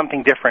I got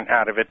something different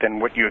out of it than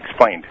what you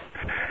explained.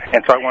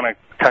 And so I want to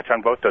touch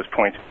on both those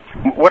points.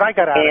 What I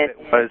got out of it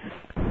was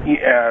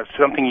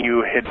something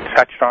you had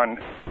touched on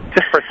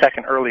just for a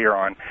second earlier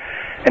on,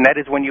 and that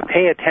is when you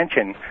pay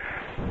attention,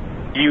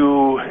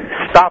 you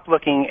stop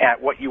looking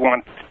at what you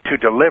want to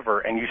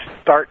deliver and you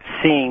start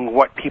seeing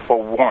what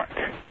people want.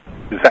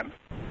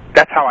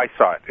 That's how I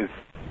saw it.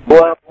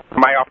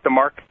 Am I off the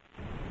mark?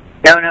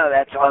 No,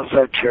 that's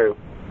also true.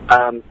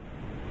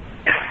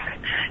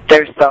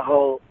 There's the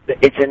whole,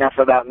 it's enough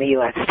about me,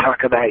 let's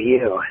talk about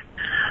you.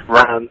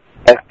 Right.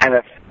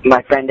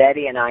 My friend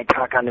Eddie and I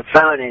talk on the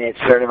phone, and it's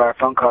sort of, our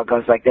phone call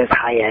goes like this: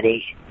 hi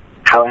Eddie,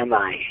 how am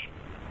I?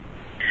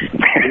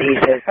 And he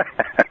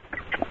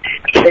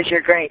says,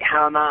 you're great,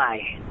 how am I?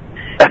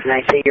 And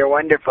I say, you're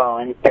wonderful.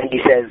 And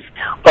he says,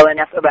 well,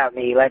 enough about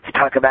me, let's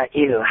talk about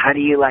you. How do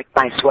you like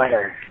my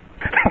sweater?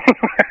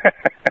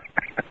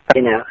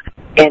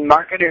 And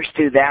marketers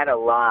do that a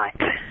lot.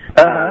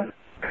 Uh-huh.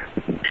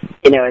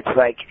 It's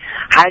like,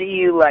 how do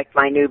you like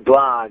my new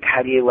blog?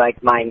 How do you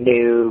like my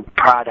new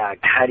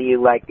product? How do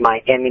you like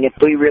if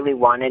we really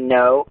want to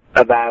know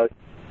about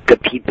the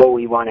people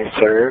we want to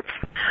serve,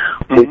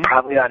 mm-hmm. we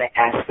probably ought to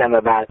ask them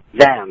about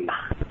them,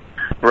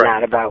 right.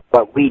 Not about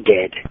what we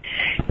did.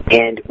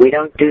 And we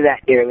don't do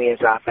that nearly as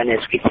often as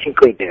we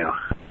think we do.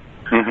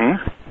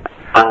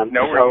 Mm-hmm.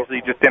 We're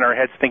usually just in our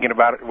heads thinking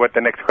about what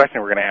the next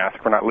question we're going to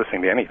ask. We're not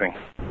listening to anything.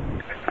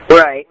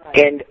 Right,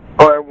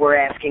 or we're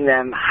asking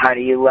them, how do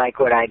you like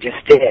what I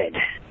just did?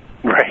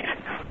 Right.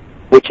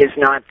 Which is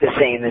not the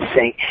same as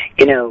saying,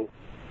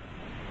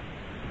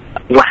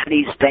 how do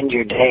you spend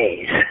your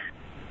days?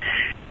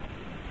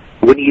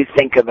 What do you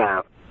think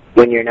about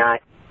when you're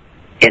not,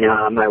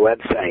 on my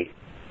website?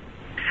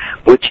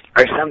 Which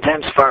are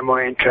sometimes far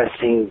more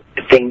interesting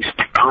things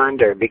to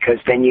ponder, because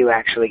then you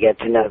actually get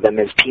to know them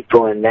as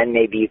people, and then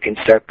maybe you can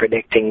start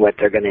predicting what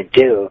they're going to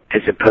do,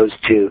 as opposed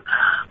to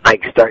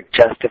start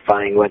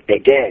justifying what they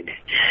did.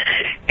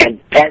 And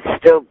that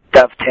still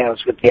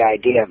dovetails with the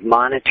idea of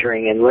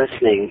monitoring and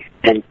listening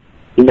and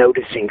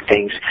noticing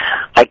things.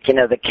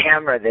 The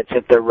camera that's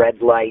at the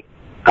red light,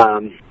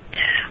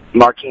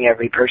 marking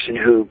every person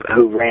who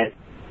ran,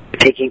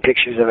 taking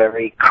pictures of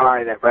every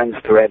car that runs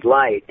the red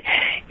light,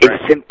 is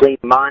simply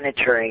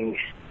monitoring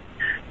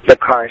the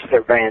cars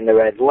that ran the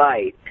red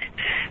light.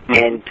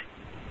 Mm-hmm.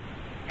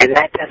 And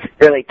that doesn't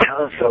really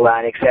tell us a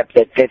lot, except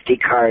that 50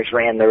 cars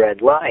ran the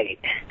red light.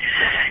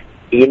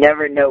 You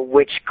never know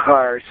which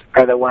cars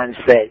are the ones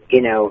that,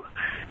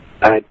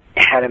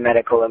 had a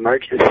medical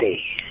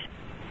emergency,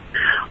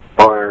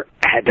 or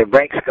had their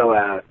brakes go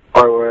out,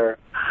 or were,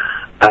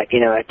 a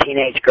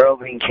teenage girl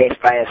being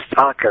chased by a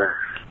stalker.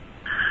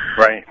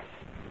 Right.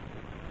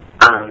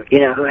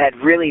 Who had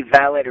really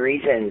valid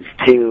reasons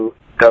to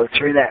go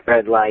through that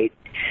red light,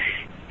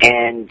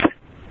 and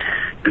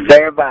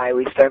thereby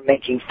we start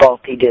making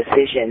faulty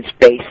decisions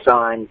based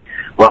on,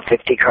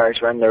 50 cars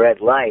run the red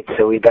light,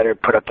 so we better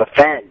put up a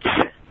fence.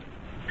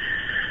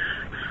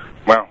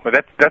 Well,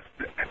 that's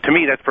to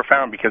me that's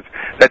profound, because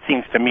that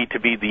seems to me to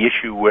be the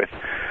issue with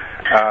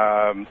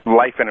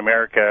life in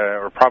America,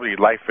 or probably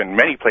life in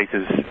many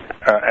places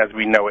as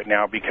we know it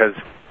now, because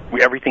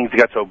everything's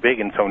got so big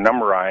and so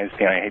numberized.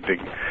 I hate to,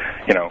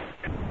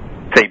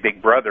 say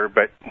Big Brother,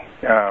 but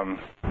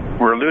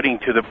we're alluding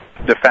to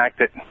the fact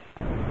that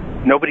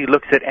nobody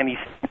looks at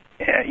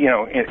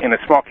in a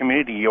small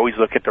community, you always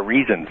look at the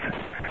reasons.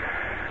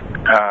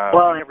 We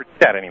never do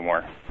that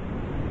anymore.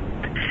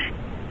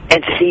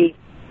 And see,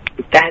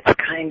 that's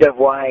kind of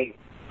why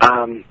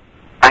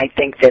I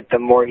think that the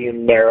more you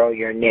narrow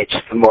your niche,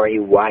 the more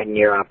you widen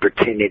your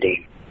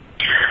opportunity.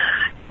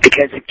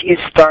 Because if you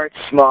start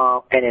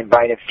small and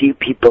invite a few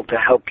people to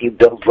help you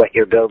build what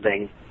you're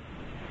building,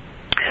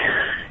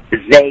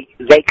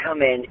 they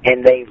come in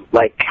and they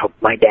help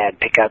my dad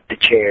pick out the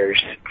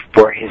chairs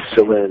for his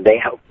saloon. They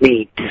help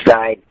me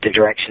decide the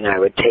direction I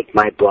would take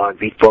my blog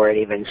before it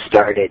even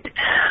started.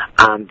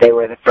 They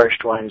were the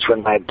first ones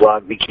when my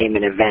blog became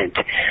an event.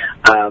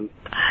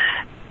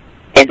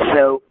 And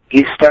so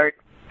you start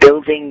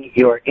building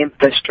your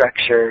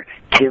infrastructure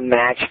to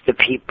match the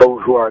people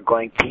who are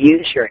going to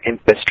use your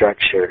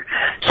infrastructure.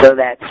 So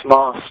that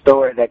small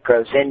store that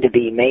grows into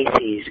be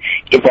Macy's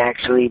is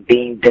actually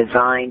being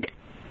designed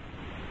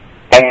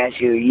as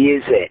you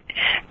use it,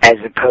 as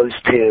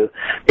opposed to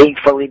being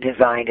fully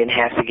designed and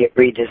has to get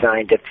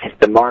redesigned to fit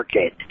the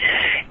market.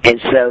 And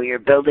so you're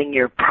building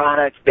your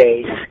product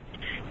base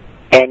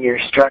and your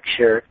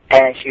structure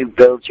as you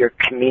build your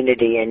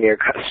community and your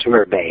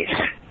customer base.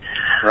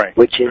 Right.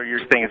 Which is so you're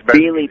saying it's better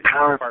really to be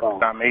powerful.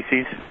 Not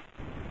Macy's?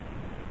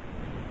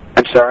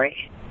 I'm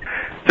sorry?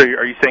 So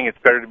are you saying it's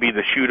better to be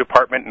the shoe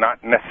department,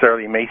 not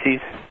necessarily Macy's?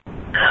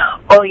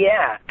 Oh,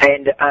 yeah.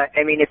 And,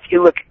 if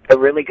you look, a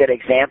really good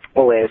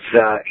example is,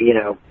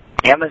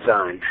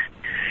 Amazon.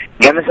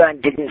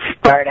 Amazon didn't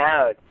start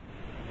out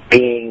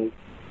being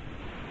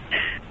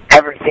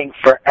everything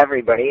for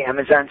everybody.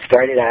 Amazon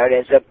started out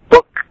as a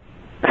book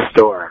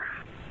store.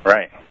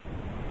 Right.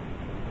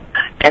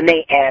 And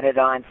they added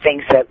on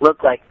things that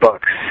look like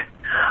books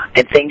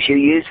and things you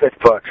use with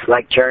books,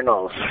 like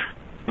journals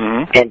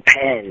and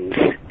pens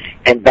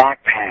and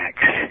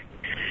backpacks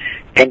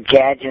and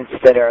gadgets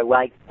that are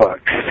like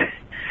books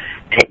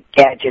and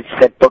gadgets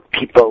that book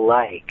people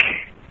like.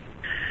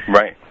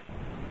 Right.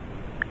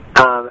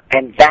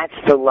 And that's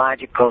the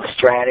logical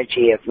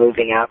strategy of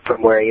moving out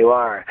from where you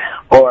are.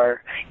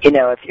 Or,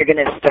 if you're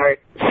going to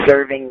start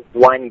serving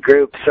one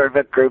group, serve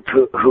a group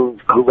who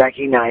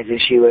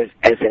recognizes you as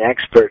an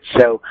expert.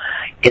 So,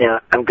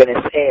 I'm going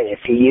to say it.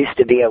 If you used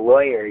to be a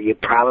lawyer, you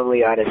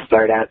probably ought to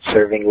start out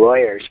serving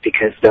lawyers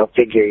because they'll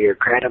figure you're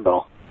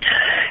credible.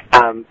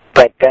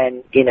 But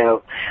then,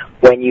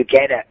 when you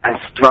get a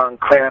strong,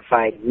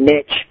 clarified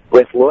niche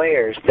with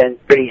lawyers, then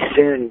pretty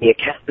soon the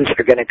accountants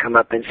are going to come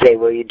up and say,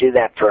 will you do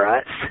that for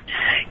us?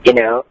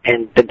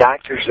 And the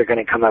doctors are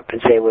going to come up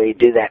and say, will you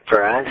do that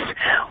for us?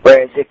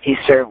 Whereas if you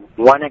serve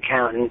one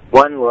accountant,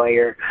 one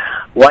lawyer,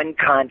 one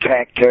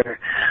contractor,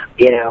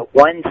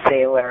 one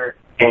sailor,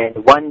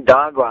 and one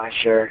dog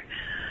washer,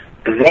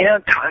 they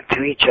don't talk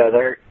to each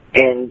other,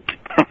 and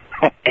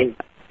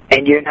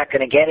you're not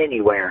going to get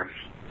anywhere.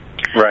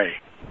 Right.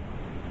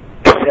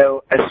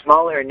 So a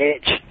smaller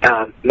niche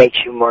makes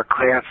you more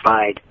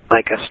clarified,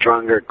 like a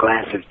stronger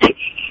glass of tea.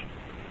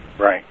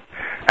 Right.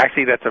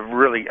 Actually, that's a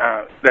really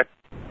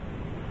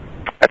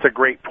that's a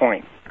great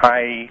point.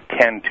 I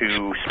tend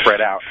to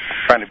spread out,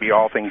 trying to be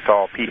all things to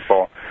all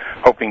people,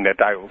 hoping that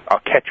I'll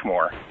catch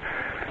more.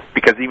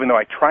 Because even though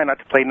I try not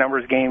to play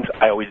numbers games,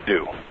 I always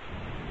do,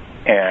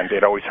 and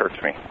it always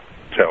hurts me.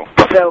 So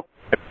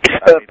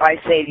if I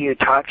say to you,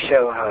 talk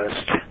show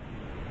host.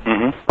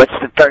 What's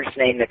the first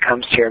name that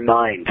comes to your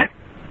mind?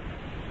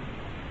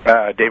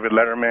 David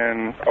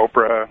Letterman,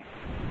 Oprah.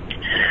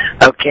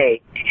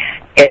 Okay.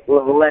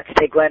 Well, let's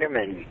take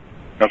Letterman.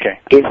 Okay.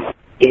 Is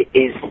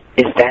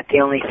that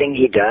the only thing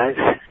he does?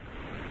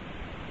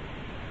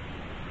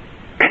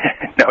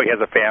 No, he has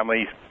a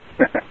family.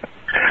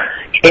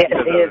 He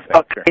has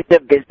all kinds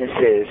of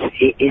businesses.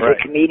 He's right.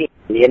 A comedian.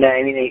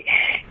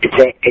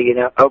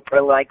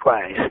 Oprah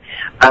likewise.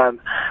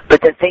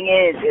 But the thing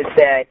is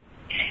that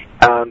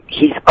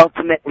he's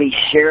ultimately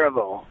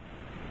shareable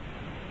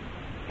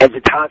as a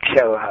talk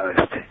show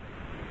host.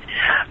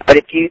 But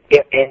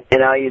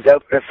and I'll use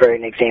Oprah for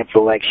an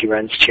example, like she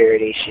runs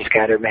charity, she's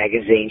got her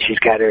magazine, she's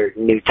got her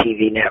new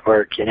TV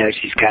network,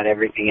 she's got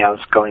everything else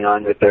going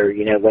on with her,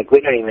 we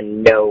don't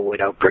even know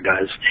what Oprah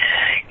does.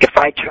 If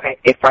I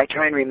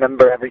try and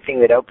remember everything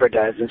that Oprah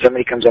does, and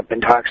somebody comes up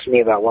and talks to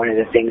me about one of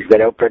the things that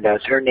Oprah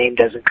does, her name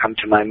doesn't come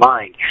to my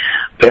mind.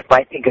 But if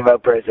I think of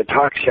Oprah as a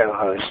talk show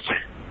host,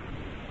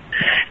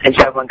 and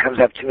someone comes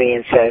up to me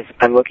and says,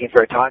 I'm looking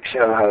for a talk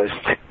show host,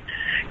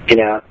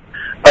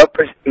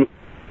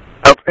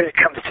 Oprah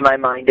comes to my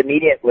mind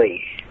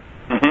immediately.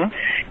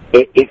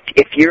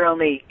 If you're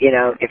only,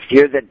 if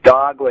you're the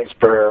dog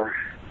whisperer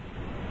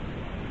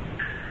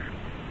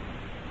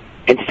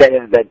instead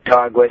of the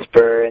dog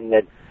whisperer and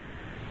the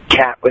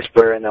cat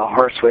whisperer and the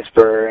horse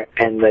whisperer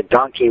and the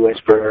donkey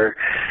whisperer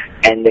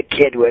and the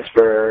kid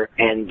whisperer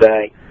and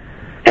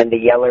the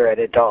yeller at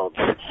adults,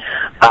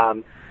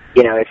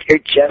 if you're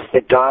just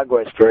the dog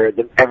whisperer,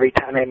 every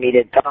time I meet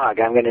a dog,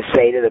 I'm going to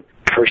say to the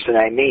person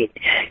I meet,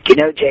 do you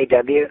know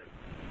JW?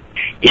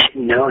 You should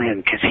know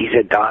him because he's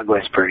a dog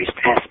whisperer. He's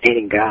a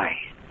fascinating guy.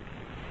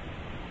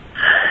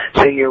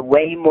 So you're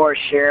way more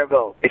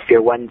shareable if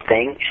you're one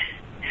thing.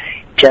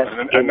 just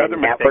another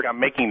mistake I'm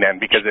making then,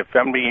 because if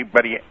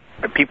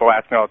people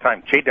ask me all the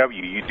time,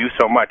 JW, you do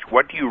so much.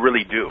 What do you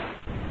really do?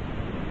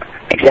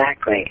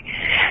 Exactly.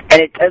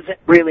 And it doesn't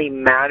really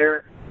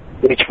matter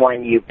which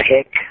one you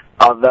pick,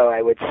 although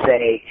I would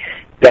say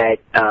that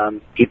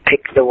you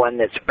pick the one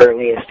that's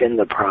earliest in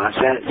the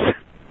process.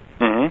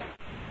 Mm-hmm.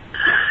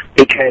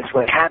 Because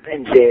what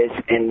happens is,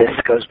 and this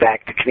goes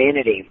back to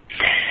community,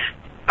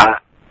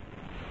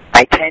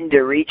 I tend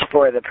to reach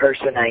for the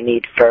person I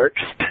need first.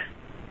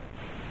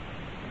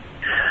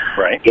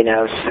 Right. You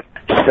know,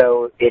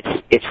 so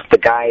it's the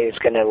guy who's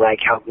going to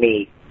help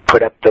me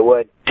put up the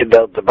wood to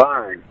build the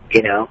barn.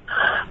 You know,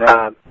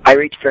 right. I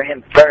reach for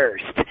him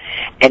first,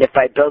 and if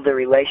I build a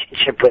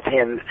relationship with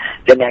him,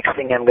 the next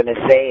thing I'm going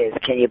to say is,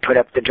 "Can you put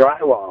up the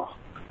drywall?"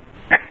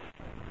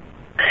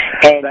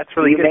 And that's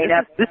really good.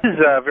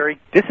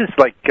 This is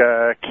like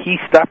key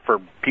stuff for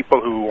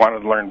people who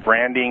want to learn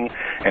branding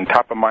and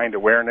top of mind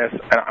awareness.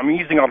 And I'm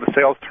using all the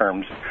sales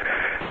terms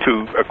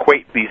to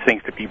equate these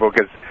things to people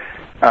because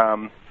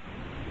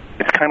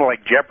it's kind of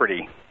like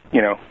Jeopardy.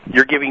 You know,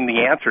 you're giving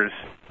the answers,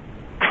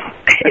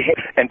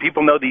 and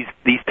people know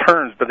these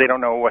terms, but they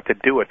don't know what to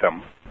do with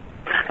them.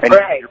 And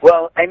right.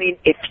 Well, I mean,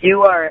 if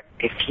you are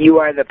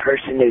the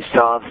person who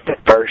solves the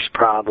first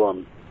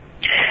problem.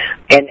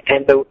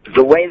 And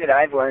the way that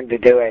I've learned to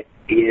do it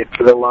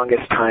for the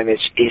longest time is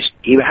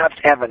you have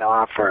to have an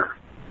offer.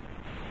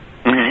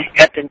 Mm-hmm.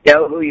 You have to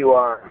know who you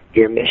are,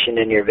 your mission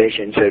and your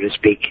vision, so to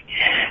speak.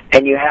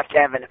 And you have to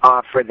have an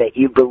offer that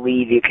you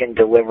believe you can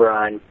deliver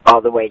on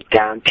all the way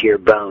down to your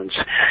bones.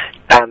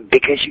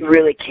 Because you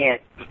really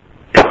can't,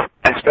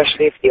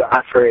 especially if the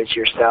offer is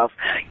yourself,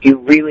 you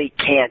really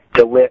can't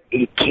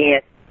you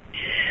can't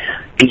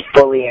be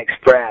fully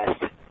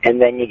expressed,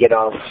 and then you get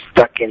all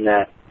stuck in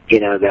the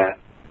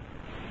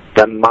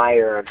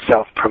mire of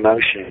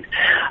self-promotion.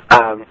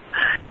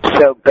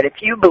 But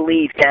if you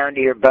believe down to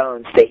your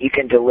bones that you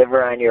can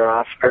deliver on your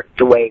offer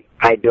the way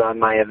I do on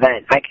my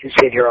event, I can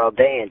sit here all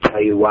day and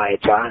tell you why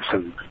it's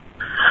awesome.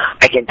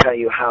 I can tell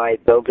you how I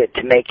built it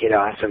to make it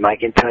awesome. I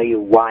can tell you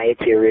why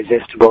it's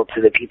irresistible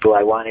to the people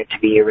I want it to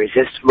be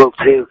irresistible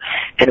to,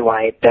 and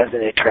why it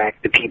doesn't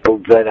attract the people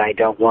that I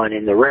don't want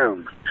in the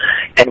room,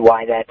 and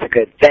why that's a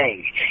good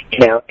thing,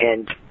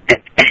 and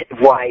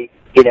why,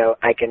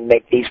 I can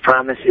make these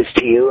promises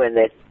to you and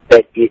that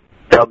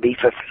they'll be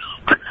fulfilled.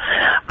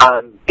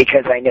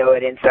 Because I know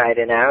it inside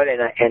and out,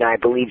 and I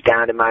believe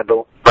down to my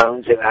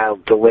bones that I'll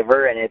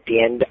deliver, and at the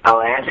end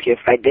I'll ask you if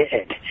I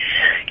did.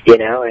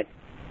 And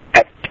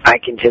I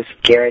can just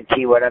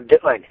guarantee what I'm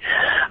doing.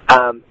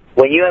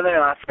 When you have an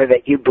offer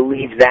that you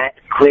believe that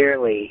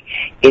clearly,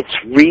 it's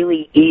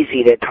really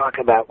easy to talk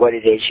about what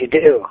it is you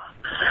do.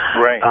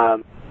 Right.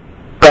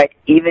 But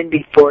even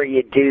before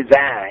you do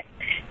that,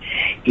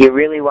 you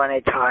really want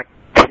to talk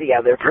to the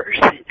other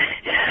person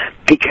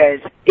because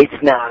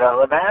it's not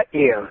all about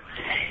you.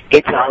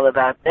 It's all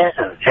about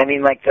them. I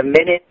mean, like the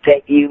minute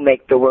that you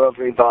make the world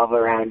revolve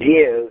around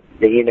you,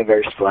 the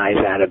universe flies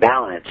out of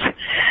balance.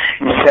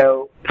 Mm-hmm.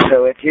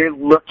 So if you're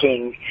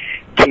looking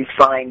to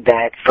find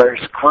that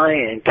first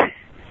client,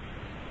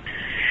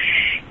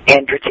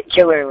 and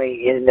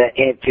particularly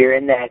if you're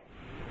in that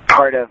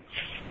part of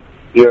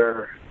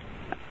your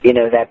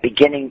that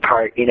beginning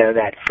part,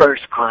 that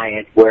first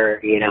client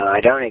where, I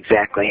don't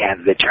exactly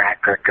have the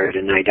track record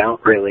and I don't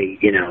really,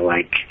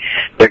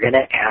 they're going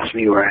to ask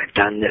me where I've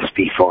done this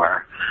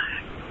before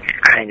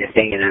kind of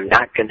thing, and I'm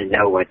not going to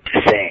know what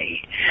to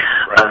say.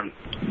 Right.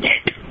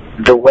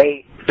 The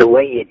way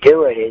you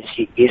do it is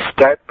you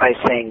start by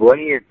saying, what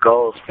are your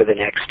goals for the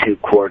next 2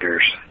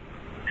 quarters?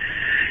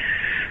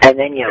 And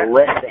then you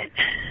listen.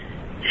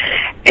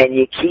 And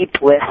you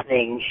keep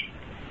listening.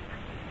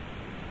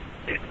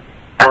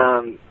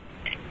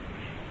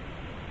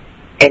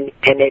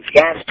 And if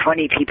you ask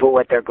 20 people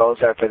what their goals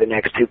are for the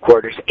next 2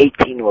 quarters,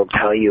 18 will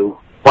tell you.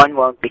 One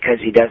won't because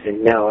he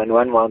doesn't know, and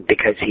one won't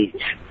because he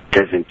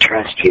doesn't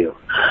trust you.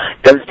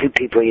 Those 2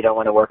 people you don't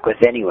want to work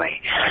with anyway.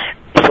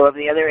 So of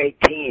the other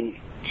 18,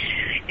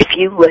 if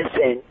you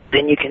listen,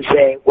 then you can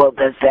say, well,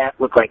 does that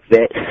look like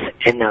this?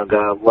 And they'll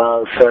go,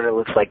 well, it sort of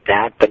looks like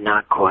that, but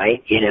not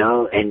quite,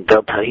 and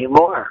they'll tell you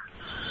more.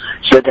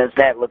 So does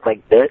that look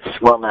like this?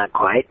 Well, not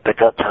quite, but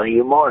they'll tell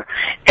you more.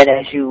 And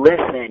as you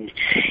listen,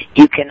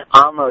 you can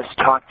almost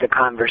talk the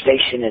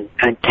conversation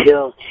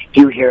until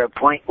you hear a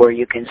point where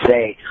you can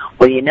say,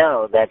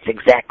 well, that's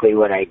exactly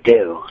what I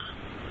do.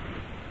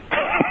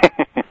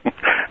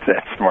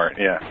 That's smart,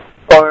 yeah.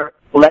 Or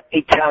let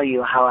me tell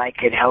you how I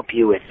could help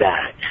you with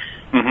that.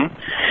 Mm-hmm.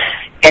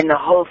 And the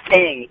whole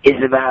thing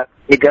is about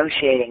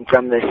negotiating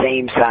from the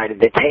same side of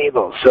the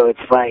table. So it's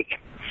like,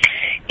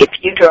 if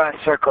you draw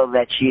a circle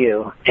that's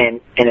you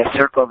and a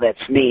circle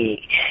that's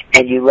me,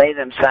 and you lay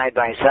them side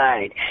by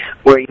side,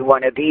 where you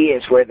want to be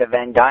is where the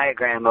Venn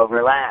diagram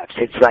overlaps.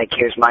 It's like,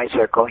 here's my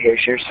circle,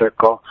 here's your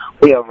circle.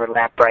 We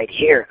overlap right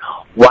here.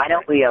 Why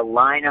don't we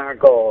align our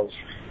goals?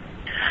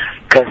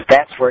 Because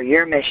that's where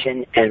your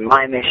mission and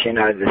my mission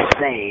are the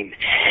same.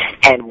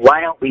 And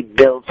why don't we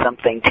build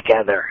something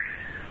together?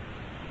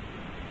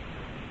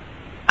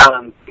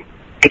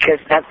 Because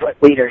that's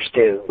what leaders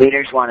do.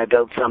 Leaders want to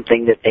build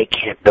something that they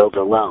can't build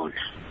alone.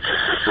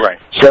 Right.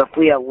 So if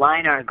we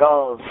align our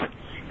goals,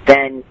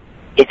 then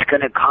it's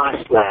going to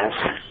cost less,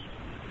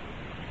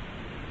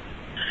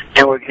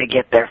 and we're going to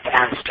get there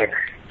faster.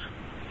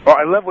 Well,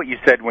 I love what you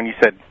said when you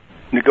said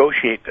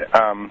negotiate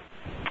from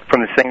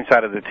the same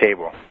side of the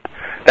table.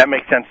 That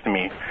makes sense to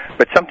me.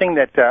 But something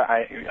that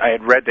I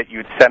had read that you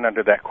had said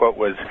under that quote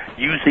was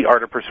use the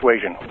art of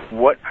persuasion.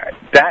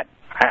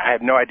 I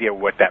have no idea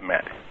what that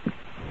meant.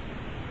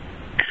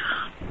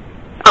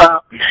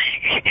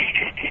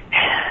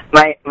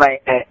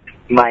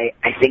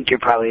 I think you're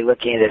probably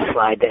looking at a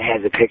slide that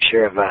has a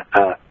picture of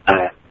a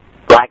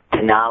black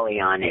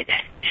Denali on it.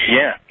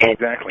 Yeah,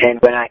 exactly. And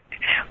when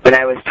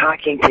I was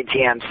talking to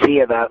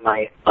GMC about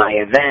my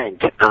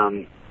event,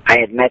 I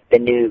had met the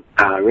new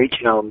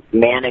regional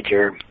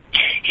manager.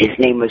 His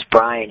name was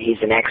Brian.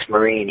 He's an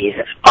ex-Marine. He's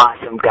an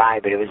awesome guy,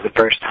 but it was the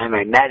first time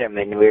I met him,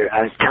 and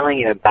I was telling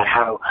him about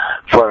how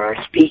for our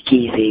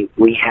speakeasy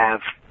we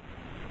have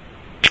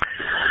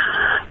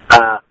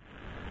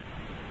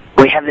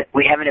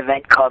an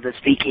event called the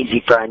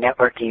Speakeasy for our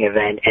networking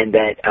event, and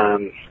that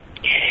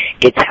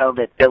it's held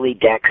at Billy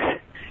Deck's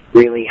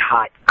really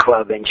hot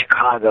club in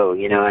Chicago,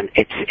 and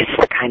it's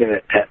the kind of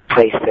a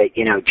place that,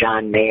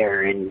 John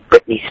Mayer and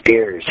Britney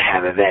Spears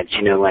have events,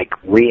 like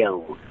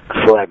real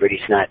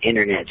celebrities, not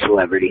internet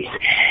celebrities.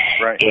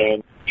 Right.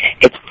 And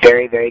it's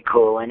very, very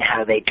cool, and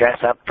how they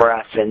dress up for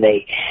us, and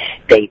they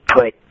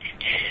put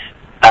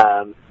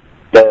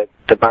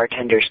the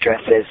bartenders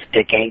dress as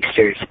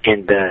gangsters,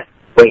 and the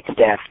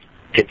waitstaff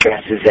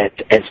dresses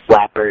as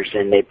flappers,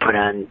 and they put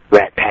on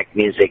Rat Pack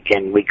music,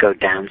 and we go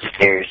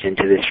downstairs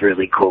into this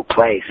really cool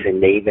place,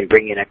 and they even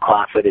bring in a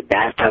claw-footed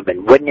bathtub.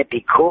 And wouldn't it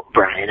be cool,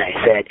 Brian? I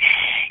said,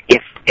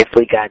 if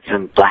we got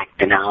some black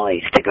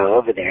Denali's to go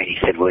over there. And he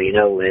said, well,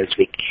 Liz,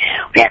 we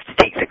have to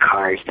take the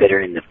cars that are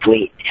in the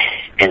fleet.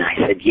 And I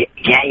said,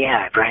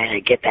 yeah, Brian, I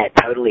get that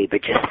totally,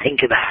 but just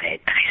think about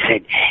it. I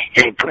said,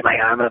 and I put my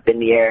arm up in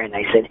the air, and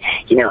I said,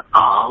 a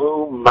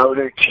whole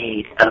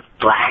motorcade of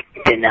black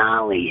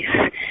Denali's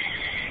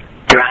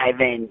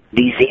driving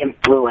these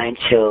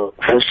influential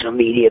social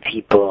media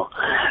people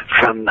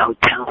from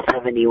Hotel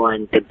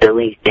 71 to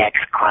Billy Deck's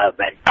Club,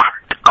 and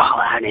parked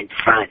all out in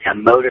front, a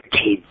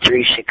motorcade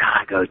through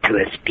Chicago to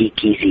a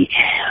speakeasy.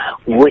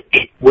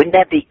 Wouldn't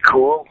that be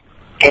cool?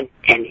 And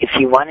if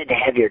you wanted to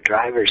have your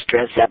drivers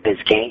dress up as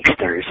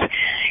gangsters,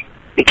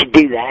 we could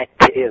do that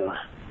too.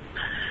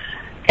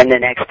 And the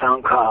next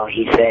phone call,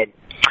 he said,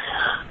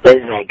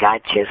 Liz, I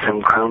got you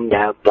some chromed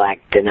out black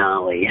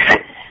Denali's.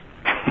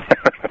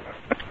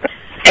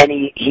 And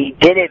he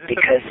did it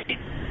because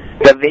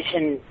the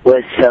vision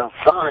was so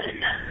fun.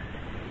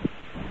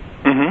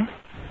 Mm-hmm.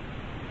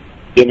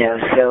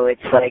 So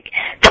it's like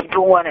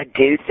people want to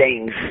do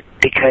things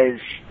because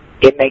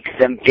it makes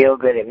them feel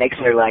good. It makes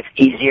their life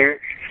easier,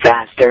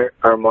 faster,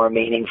 or more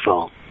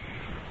meaningful.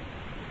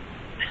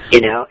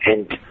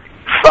 And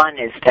fun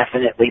is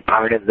definitely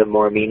part of the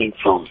more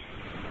meaningful.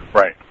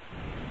 Right.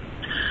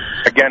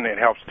 Again, it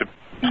helps to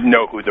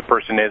know who the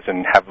person is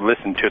and have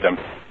listened to them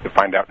to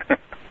find out,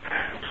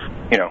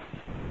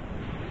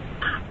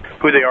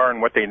 who they are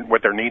and what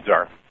their needs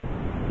are.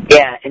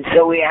 Yeah, and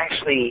so we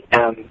actually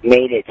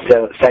made it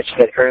such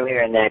that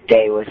earlier in that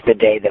day was the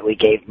day that we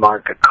gave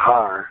Mark a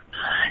car,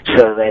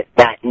 so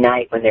that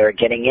night when they were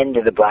getting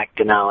into the Black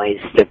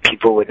Denali's, the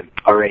people would have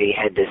already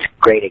had this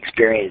great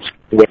experience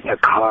with a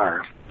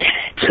car,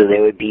 so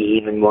they would be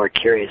even more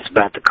curious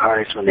about the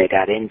cars when they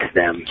got into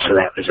them. So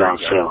that was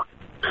also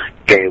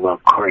very well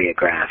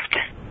choreographed.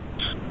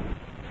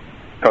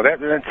 Oh,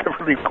 that's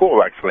really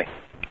cool, actually.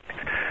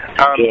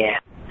 Yeah.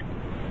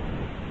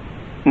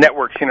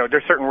 Networks,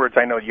 there's certain words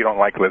I know you don't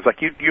like, Liz.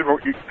 Like you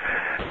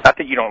not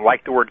that you don't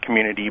like the word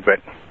community,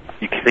 but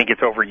you think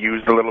it's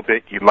overused a little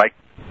bit. You'd like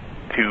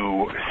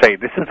to say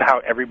this is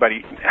how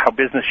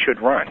business should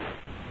run.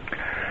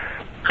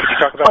 Could you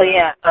talk about that?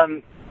 Yeah.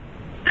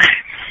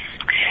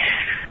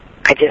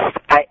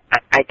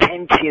 I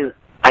tend to.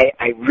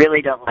 I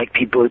really don't like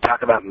people who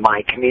talk about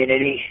my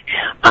community.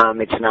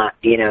 It's not,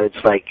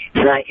 it's like,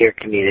 it's not your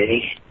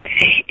community.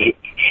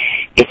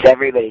 It's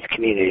everybody's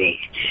community.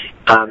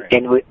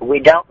 And we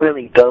don't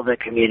really build a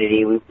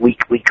community. We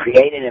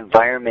create an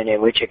environment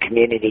in which a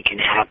community can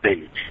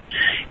happen.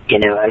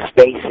 A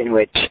space in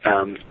which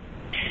a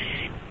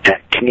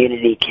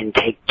community can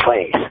take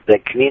place. The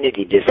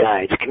community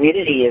decides.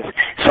 Community is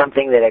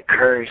something that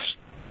occurs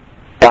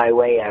by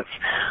way of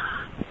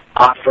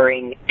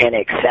offering and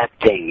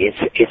accepting.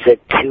 It's a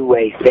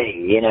two-way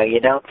thing. You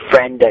don't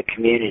friend a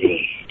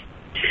community.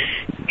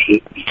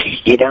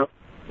 You don't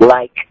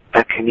like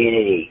a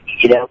community.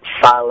 You don't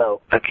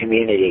follow a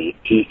community.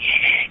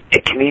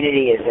 A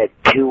community is a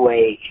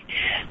two-way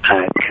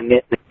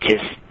commitment,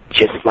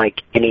 just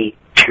like any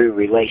true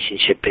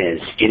relationship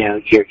is.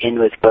 You're in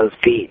with both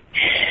feet.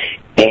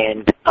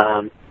 And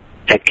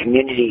a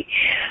community,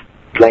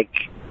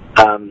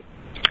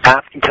 I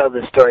often tell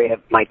the story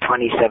of my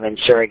 27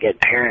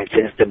 surrogate parents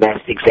as the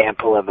best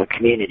example of a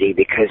community,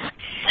 because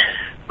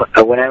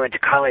when I went to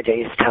college, I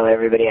used to tell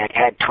everybody I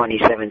had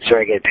 27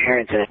 surrogate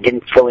parents, and I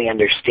didn't fully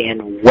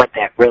understand what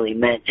that really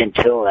meant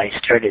until I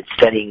started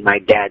studying my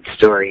dad's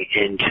story.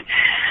 And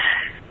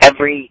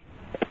every,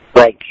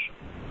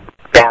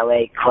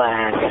 ballet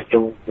class,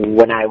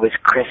 when I was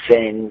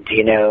christened,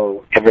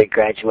 every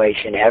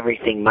graduation,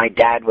 everything, my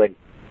dad would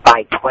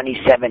buy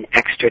 27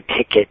 extra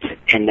tickets,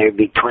 and there'd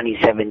be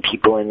 27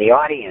 people in the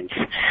audience.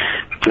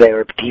 They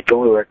were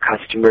people who were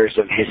customers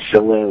of his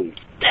saloon.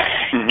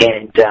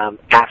 And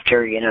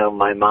after,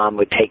 my mom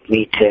would take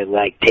me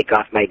to, take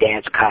off my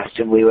dance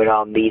costume, we would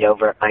all meet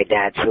over at my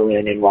dad's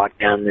saloon and walk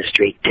down the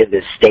street to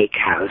the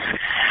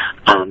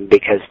steakhouse,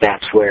 because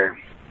that's where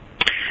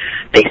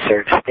they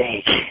serve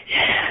steak.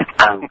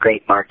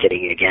 Great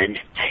marketing again.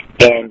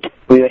 And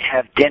we would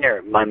have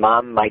dinner, my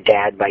mom, my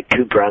dad, my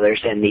two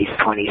brothers, and these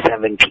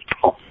 27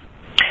 people.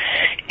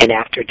 And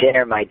after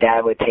dinner, my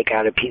dad would take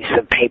out a piece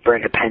of paper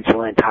and a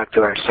pencil and talk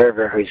to our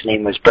server, whose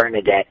name was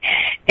Bernadette,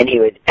 and he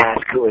would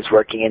ask who was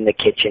working in the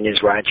kitchen,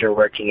 is Roger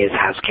working, is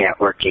house cat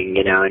working,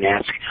 and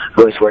ask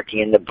who was working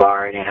in the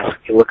bar, and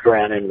look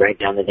around and write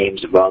down the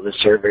names of all the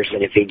servers,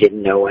 and if he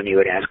didn't know one, he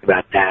would ask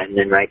about that, and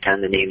then write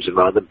down the names of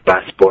all the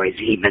bus boys,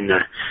 even the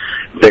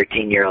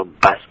 13-year-old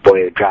bus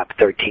boy who dropped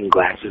 13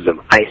 glasses of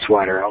ice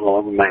water all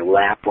over my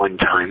lap one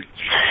time.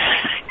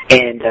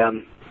 And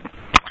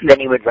then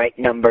he would write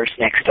numbers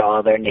next to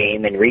all their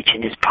name and reach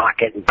in his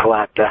pocket and pull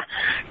out the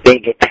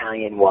big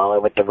Italian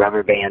wallet with the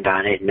rubber band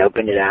on it and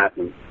open it out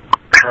and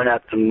count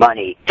out the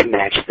money to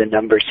match the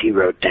numbers he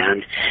wrote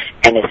down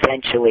and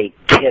essentially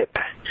tip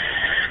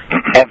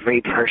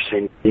every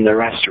person in the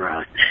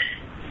restaurant.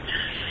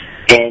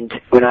 And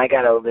when I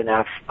got old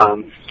enough,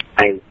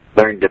 I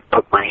learned to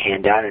put my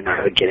hand out and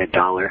I would get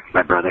 $1.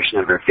 My brothers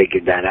never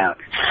figured that out.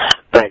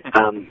 But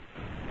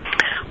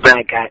when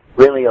I got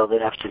really old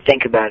enough to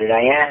think about it,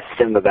 I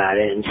asked him about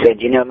it and said,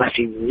 it must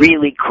be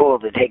really cool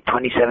to take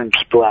 27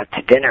 people out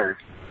to dinner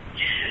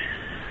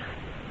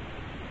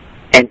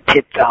and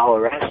tip the whole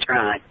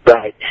restaurant,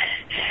 but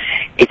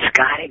it's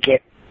got to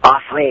get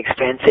awfully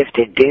expensive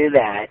to do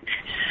that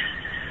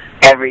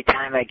every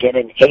time I get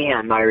an A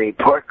on my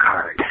report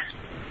card.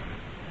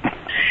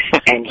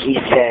 And he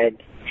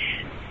said,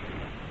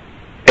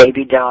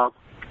 baby doll,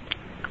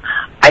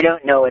 I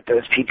don't know what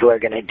those people are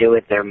going to do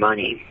with their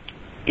money.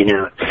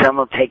 Some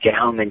will take it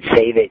home and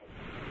save it.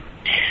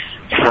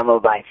 Some will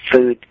buy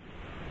food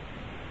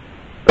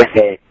with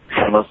it.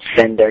 Some will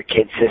send their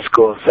kids to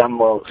school. Some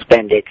will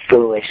spend it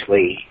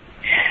foolishly.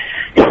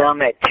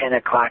 Some at 10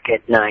 o'clock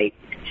at night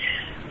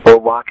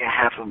will walk a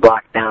half a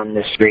block down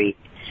the street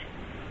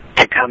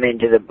to come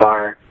into the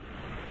bar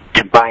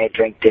to buy a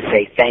drink to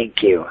say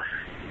thank you.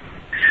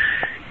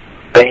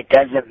 But it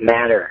doesn't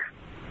matter.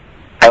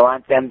 I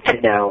want them to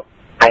know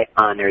I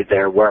honor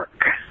their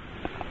work.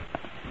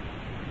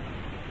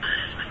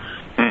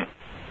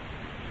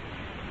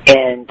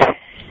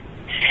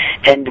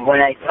 And when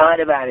I thought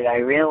about it, I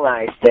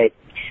realized that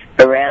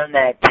around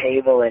that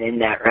table and in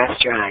that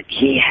restaurant,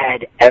 he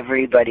had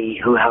everybody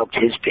who helped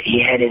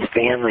he had his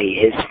family,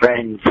 his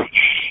friends,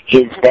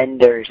 his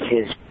vendors,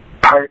 his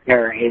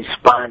partner, his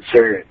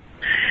sponsor,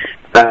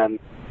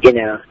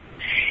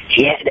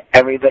 he had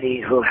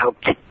everybody who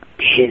helped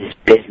his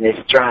business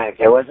thrive.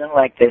 There wasn't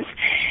like this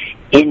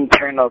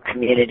internal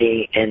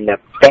community and the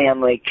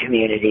family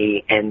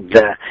community and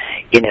the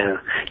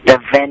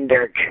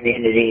vendor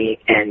community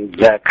and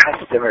the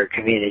customer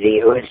community.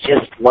 It was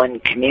just one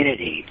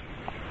community.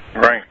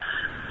 Right.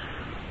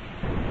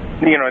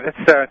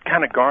 That's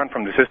kind of gone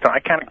from the system. I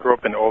kind of grew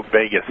up in Old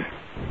Vegas.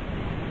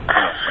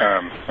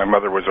 My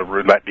mother was a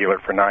roulette dealer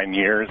for 9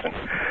 years, and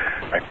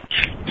my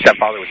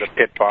stepfather was a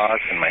pit boss,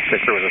 and my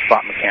sister was a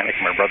slot mechanic,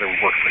 and my brother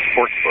worked for a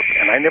sports book.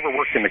 And I never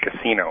worked in the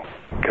casino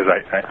because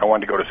I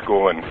wanted to go to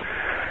school and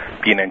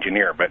be an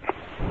engineer. But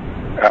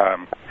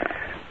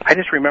I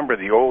just remember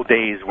the old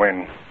days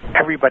when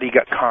everybody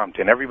got comped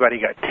and everybody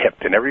got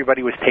tipped and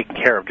everybody was taken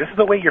care of, just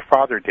the way your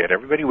father did.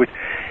 Everybody was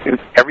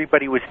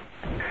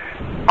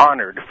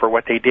honored for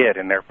what they did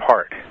in their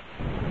part.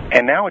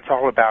 And now it's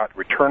all about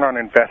return on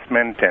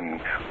investment and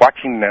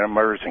watching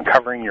numbers and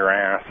covering your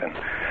ass, and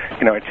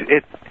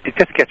it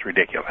just gets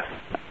ridiculous.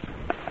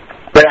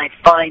 But I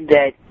find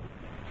that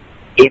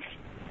if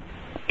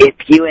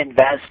you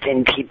invest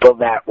in people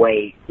that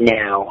way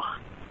now,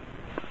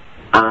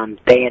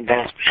 they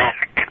invest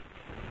back.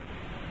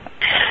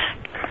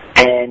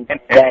 And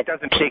that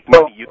doesn't take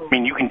money.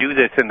 You can do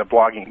this in the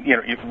blogging.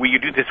 You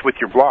do this with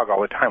your blog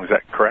all the time. Is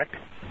that correct?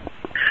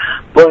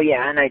 Well,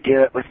 yeah, and I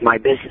do it with my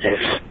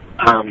business.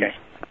 Okay.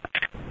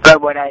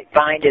 But what I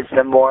find is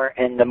the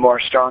more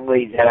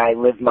strongly that I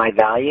live my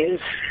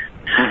values,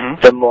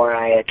 the more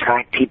I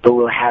attract people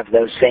who have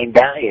those same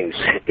values,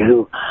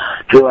 who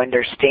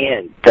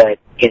understand that,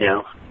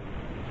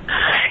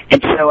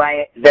 And so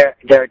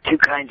there are two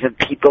kinds of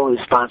people who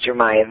sponsor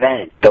my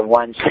event. The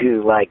ones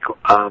who I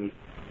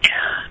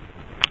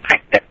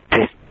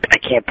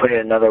can't put it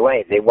another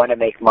way. They want to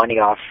make money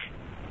off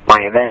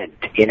my event.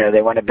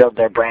 They want to build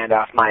their brand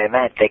off my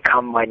event. They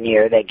come 1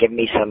 year, they give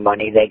me some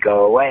money, they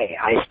go away.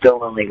 I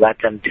still only let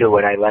them do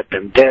what I let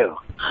them do.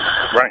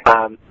 Right.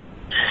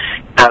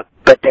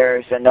 But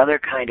there's another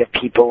kind of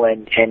people,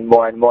 and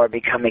more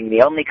becoming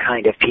the only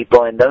kind of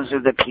people, and those are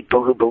the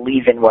people who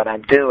believe in what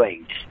I'm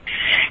doing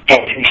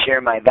and who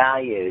share my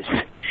values.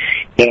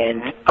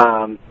 And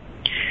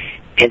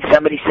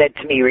somebody said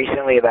to me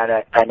recently about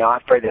an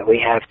offer that we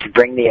have to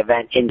bring the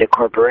event into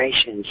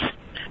corporations,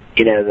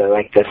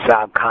 the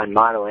Saab Khan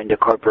model into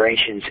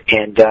corporations.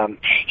 And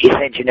he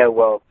said,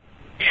 well,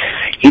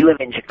 you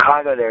live in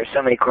Chicago, there are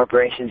so many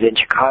corporations in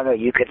Chicago,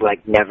 you could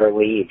never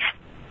leave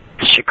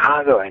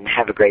Chicago and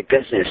have a great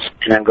business.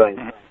 And I'm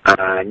going,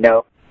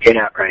 no, you're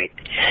not right.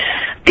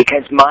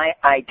 Because my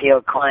ideal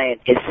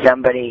client is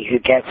somebody who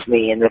gets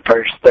me in the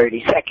first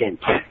 30 seconds.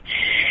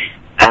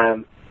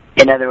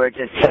 In other words,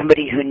 it's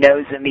somebody who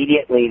knows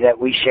immediately that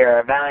we share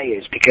our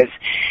values. Because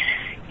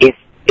if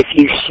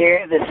you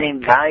share the same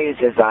values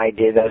as I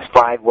do, those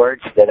 5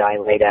 words that I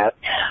laid out,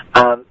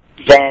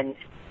 then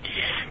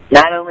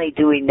not only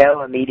do we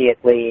know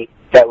immediately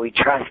that we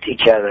trust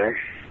each other,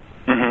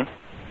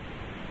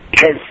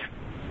 because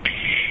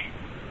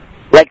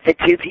the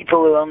 2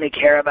 people who only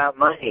care about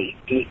money,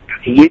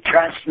 you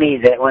trust me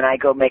that when I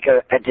go make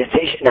a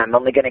decision, I'm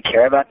only going to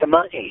care about the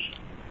money.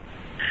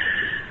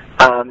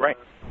 Right.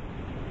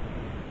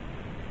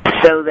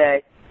 So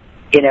that,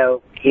 you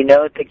know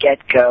at the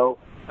get-go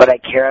what I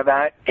care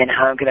about and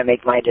how I'm going to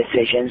make my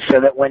decisions,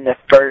 so that when the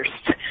first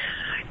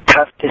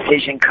tough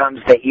decision comes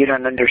that you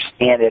don't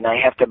understand and I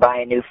have to buy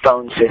a new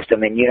phone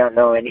system and you don't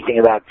know anything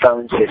about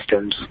phone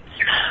systems,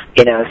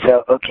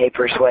 so okay,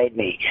 persuade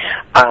me.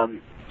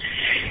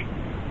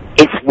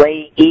 It's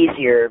way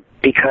easier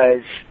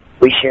because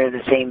we share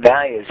the same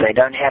values. I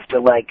don't have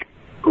to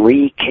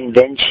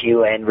reconvince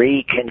you and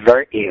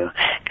reconvert you.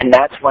 And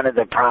that's one of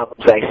the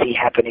problems I see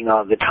happening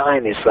all the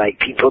time is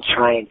people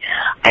trying,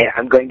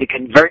 I'm going to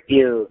convert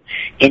you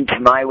into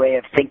my way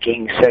of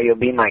thinking so you'll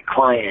be my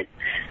client.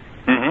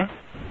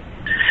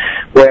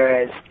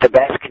 Whereas the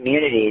best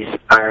communities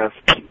are of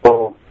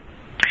people,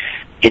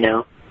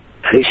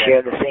 who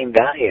share the same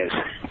values.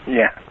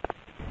 Yeah.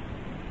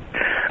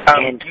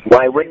 And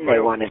why wouldn't they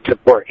want to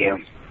support you?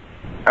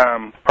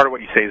 Part of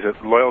what you say is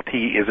that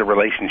loyalty is a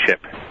relationship.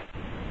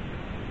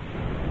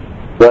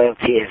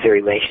 Loyalty is a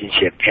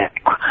relationship. Yeah.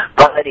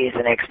 Quality is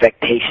an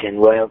expectation.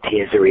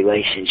 Loyalty is a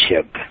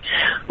relationship.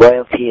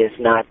 Loyalty is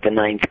not the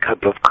 9th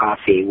cup of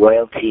coffee.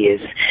 Loyalty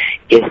is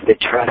the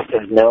trust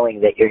of knowing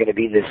that you're going to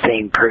be the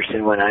same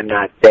person when I'm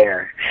not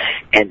there,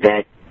 and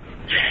that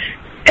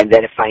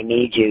if I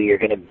need you, you're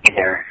going to be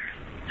there.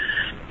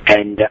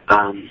 And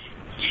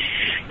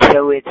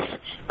so it's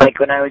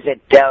when I was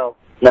at Dell.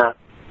 I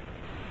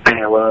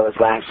don't know. Well, it was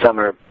last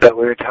summer, but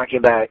we were talking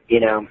about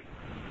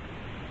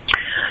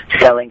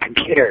selling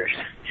computers.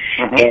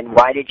 And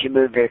why did you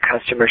move your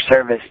customer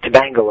service to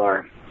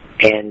Bangalore?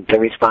 And the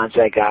response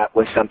I got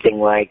was something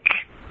like,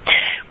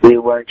 we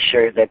weren't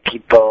sure that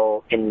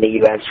people in the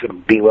U.S.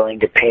 would be willing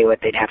to pay what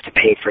they'd have to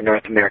pay for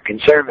North American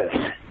service.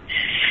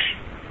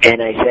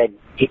 And I said,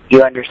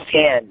 you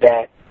understand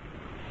that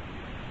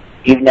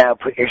you've now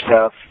put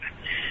yourself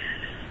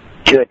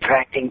to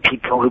attracting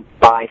people who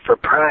buy for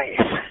price.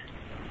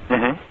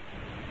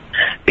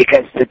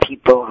 Because the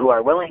people who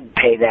are willing to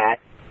pay that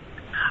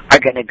are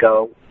going to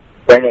go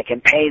where they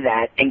can pay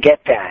that and get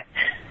that.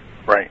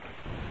 Right.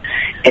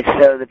 And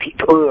so the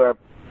people who are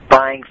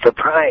buying for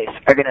price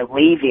are going to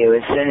leave you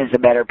as soon as a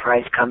better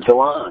price comes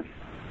along.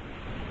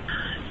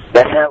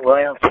 That's not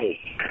loyalty.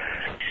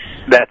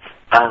 That's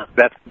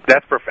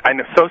I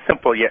know, so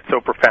simple yet so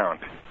profound.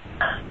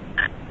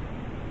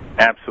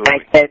 Absolutely. I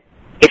said,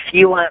 if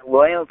you want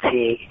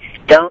loyalty,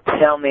 don't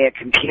sell me a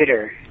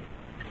computer.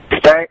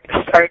 Start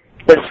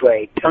this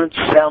way. Don't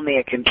sell me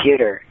a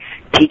computer.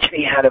 Teach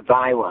me how to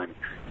buy one.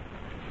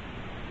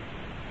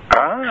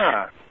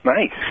 Ah,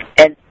 nice.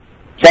 And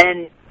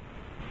then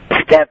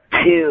step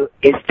 2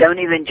 is don't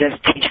even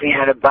just teach me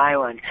how to buy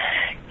one.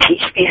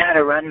 Teach me how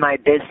to run my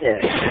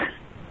business.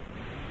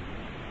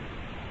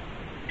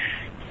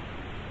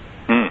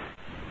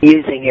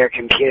 Using your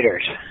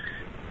computers.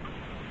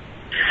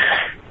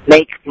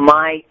 Make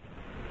my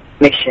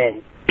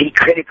mission be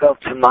critical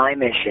to my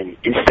mission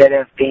instead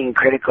of being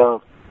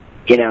critical.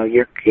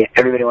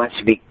 Everybody wants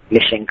to be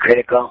mission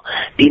critical.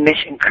 Be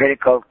mission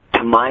critical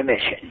to my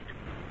mission.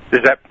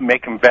 Does that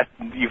make them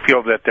you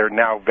feel that they're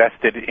now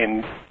vested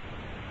in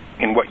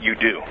what you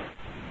do?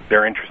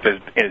 Their interest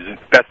is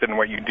vested in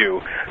what you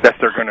do. That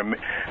they're going to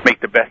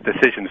make the best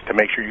decisions to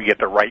make sure you get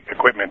the right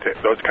equipment,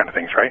 those kind of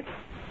things, right?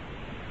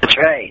 That's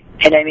right.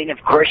 And I mean, of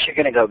course you're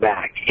going to go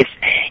back.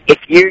 If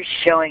you're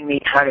showing me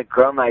how to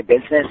grow my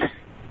business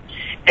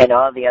and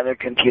all the other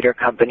computer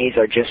companies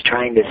are just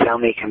trying to sell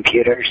me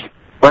computers,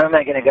 where am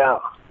I going to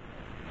go?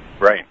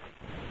 Right.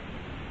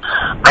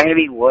 I'm going to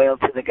be loyal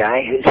to the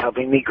guy who's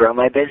helping me grow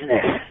my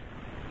business.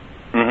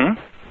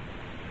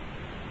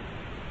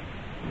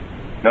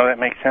 No, that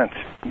makes sense.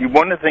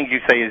 One of the things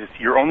you say is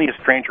you're only a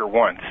stranger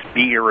once.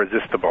 Be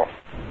irresistible.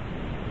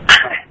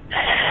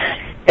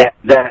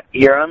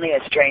 You're only a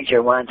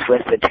stranger once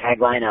was the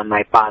tagline on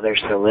my father's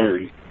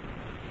saloon.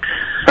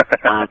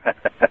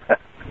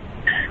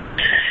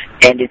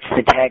 and it's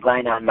the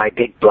tagline on my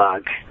big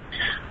blog.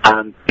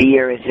 Be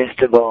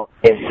Irresistible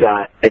is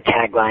the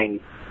tagline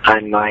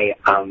on my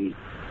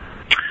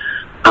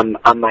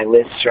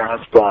Liz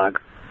Strauss blog.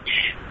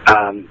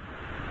 And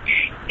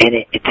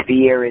to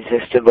be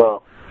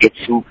irresistible,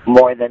 it's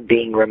more than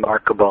being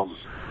remarkable.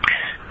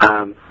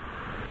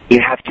 You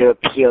have to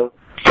appeal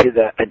to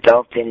the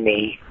adult in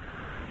me.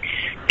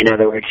 In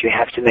other words, you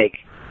have to make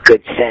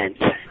good sense.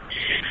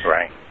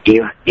 Right.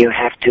 You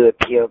have to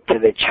appeal to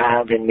the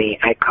child in me.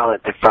 I call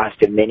it the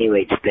frosted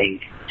mini-wheats thing.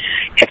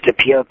 You have to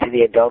appeal to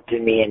the adult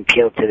in me and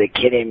appeal to the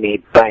kid in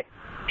me, but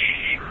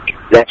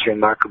that's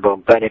remarkable.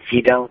 But if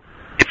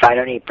I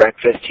don't eat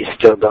breakfast, you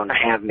still don't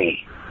have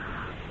me.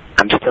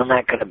 I'm still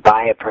not going to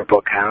buy a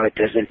purple cow. It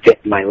doesn't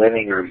fit in my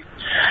living room.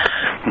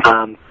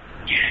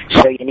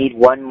 So you need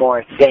one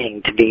more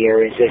thing to be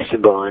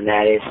irresistible, and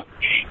that is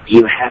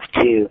you have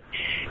to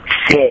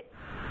fit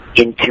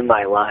into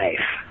my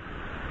life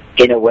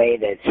in a way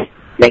that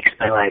makes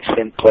my life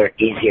simpler,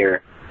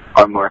 easier,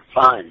 or more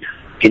fun.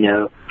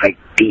 Like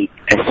be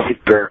a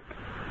super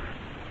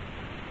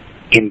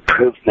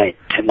improvement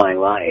to my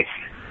life.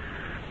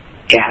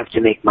 You have to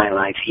make my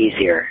life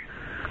easier,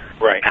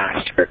 right,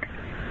 faster.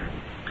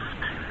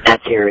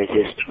 That's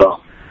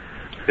irresistible.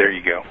 There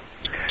you go.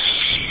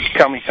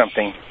 Tell me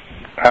something.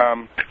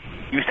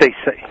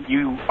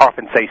 You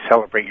often say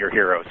celebrate your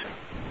heroes.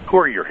 Who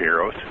are your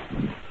heroes?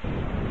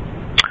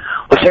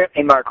 Well,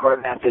 certainly Mark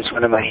Horvath is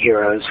one of my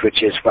heroes,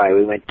 which is why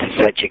we went to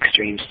such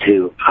extremes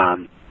to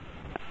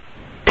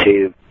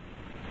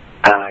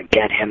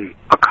get him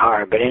a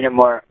car. But in a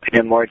more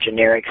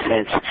generic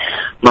sense,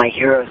 my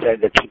heroes are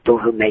the people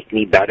who make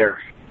me better.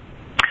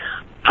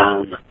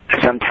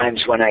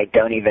 Sometimes when I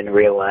don't even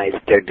realize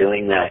they're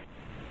doing that,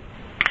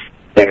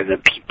 they're the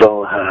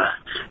people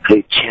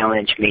who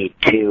challenge me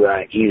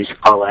to use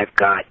all I've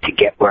got to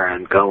get where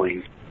I'm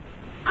going.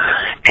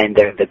 And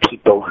they're the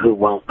people who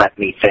won't let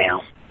me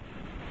fail.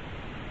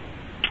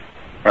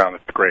 Wow,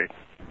 that's great.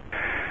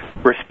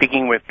 We're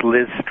speaking with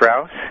Liz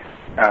Strauss.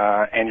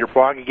 And your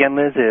blog again,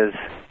 Liz, is?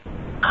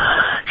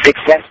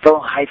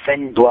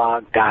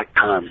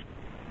 Successful-blog.com.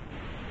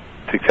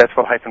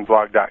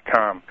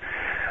 Successful-blog.com.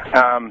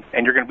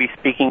 And you're going to be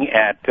speaking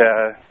at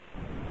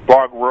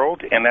Blog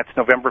World, and that's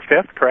November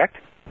 5th, correct?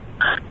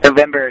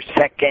 November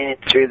 2nd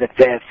through the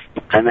 5th.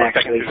 I'm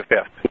actually 2nd through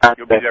the 5th.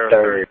 You'll be there on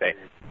Thursday.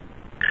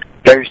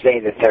 Thursday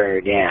the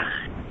 3rd, yeah.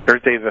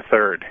 Thursday the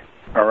 3rd.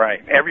 All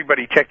right.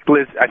 Everybody check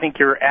Liz. I think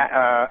you're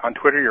on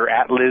Twitter. You're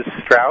at Liz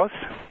Strauss.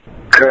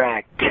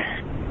 Correct.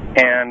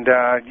 And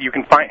you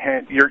can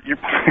find do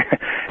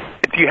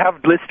you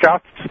have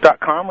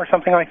LizStrauss.com or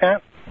something like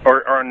that?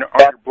 Or on your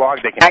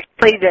blog they can...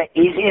 Actually, the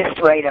easiest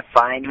way to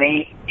find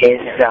me is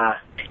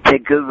to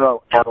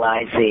Google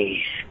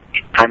Liz.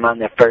 I'm on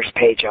the first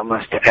page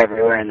almost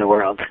everywhere in the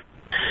world.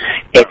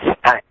 It's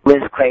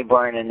Liz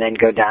Claiborne, and then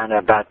go down to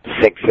about the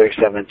 6th or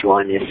 7th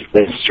one is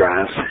Liz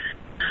Strauss.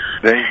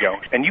 There you go.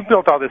 And you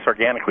built all this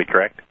organically,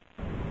 correct?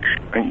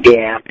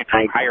 Yeah. Did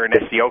you hire an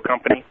SEO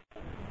company?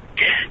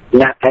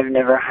 No, I've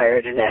never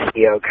hired an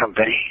SEO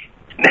company.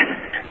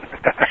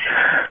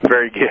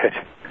 Very good.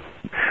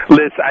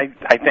 Liz, I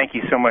thank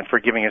you so much for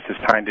giving us this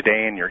time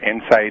today and your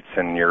insights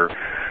and your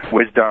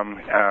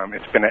wisdom.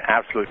 It's been an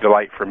absolute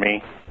delight for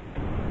me.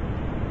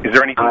 Is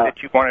there anything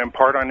that you want to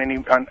impart on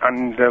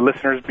the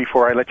listeners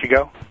before I let you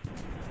go?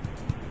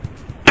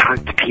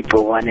 Talk to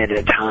people one at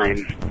a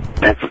time.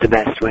 That's the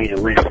best way to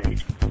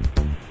listen.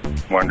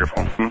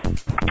 Wonderful.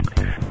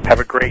 Have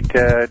a great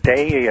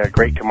day, a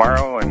great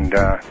tomorrow, and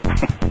a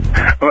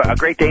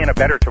great day and a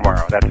better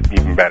tomorrow. That's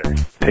even better.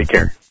 Take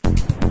care.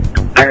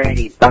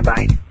 Alrighty.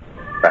 Bye-bye.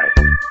 Bye.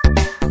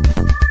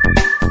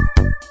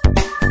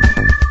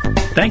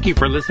 Thank you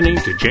for listening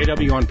to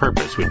JW on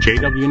Purpose with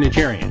JW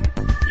Nigerian.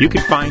 You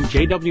can find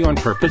JW on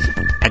Purpose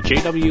at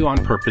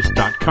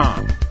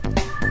jwonpurpose.com.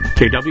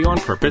 JW on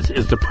Purpose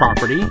is the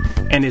property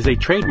and is a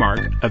trademark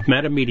of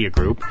Meta Media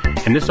Group,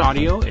 and this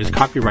audio is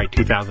copyright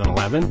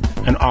 2011,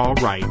 and all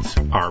rights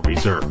are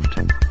reserved.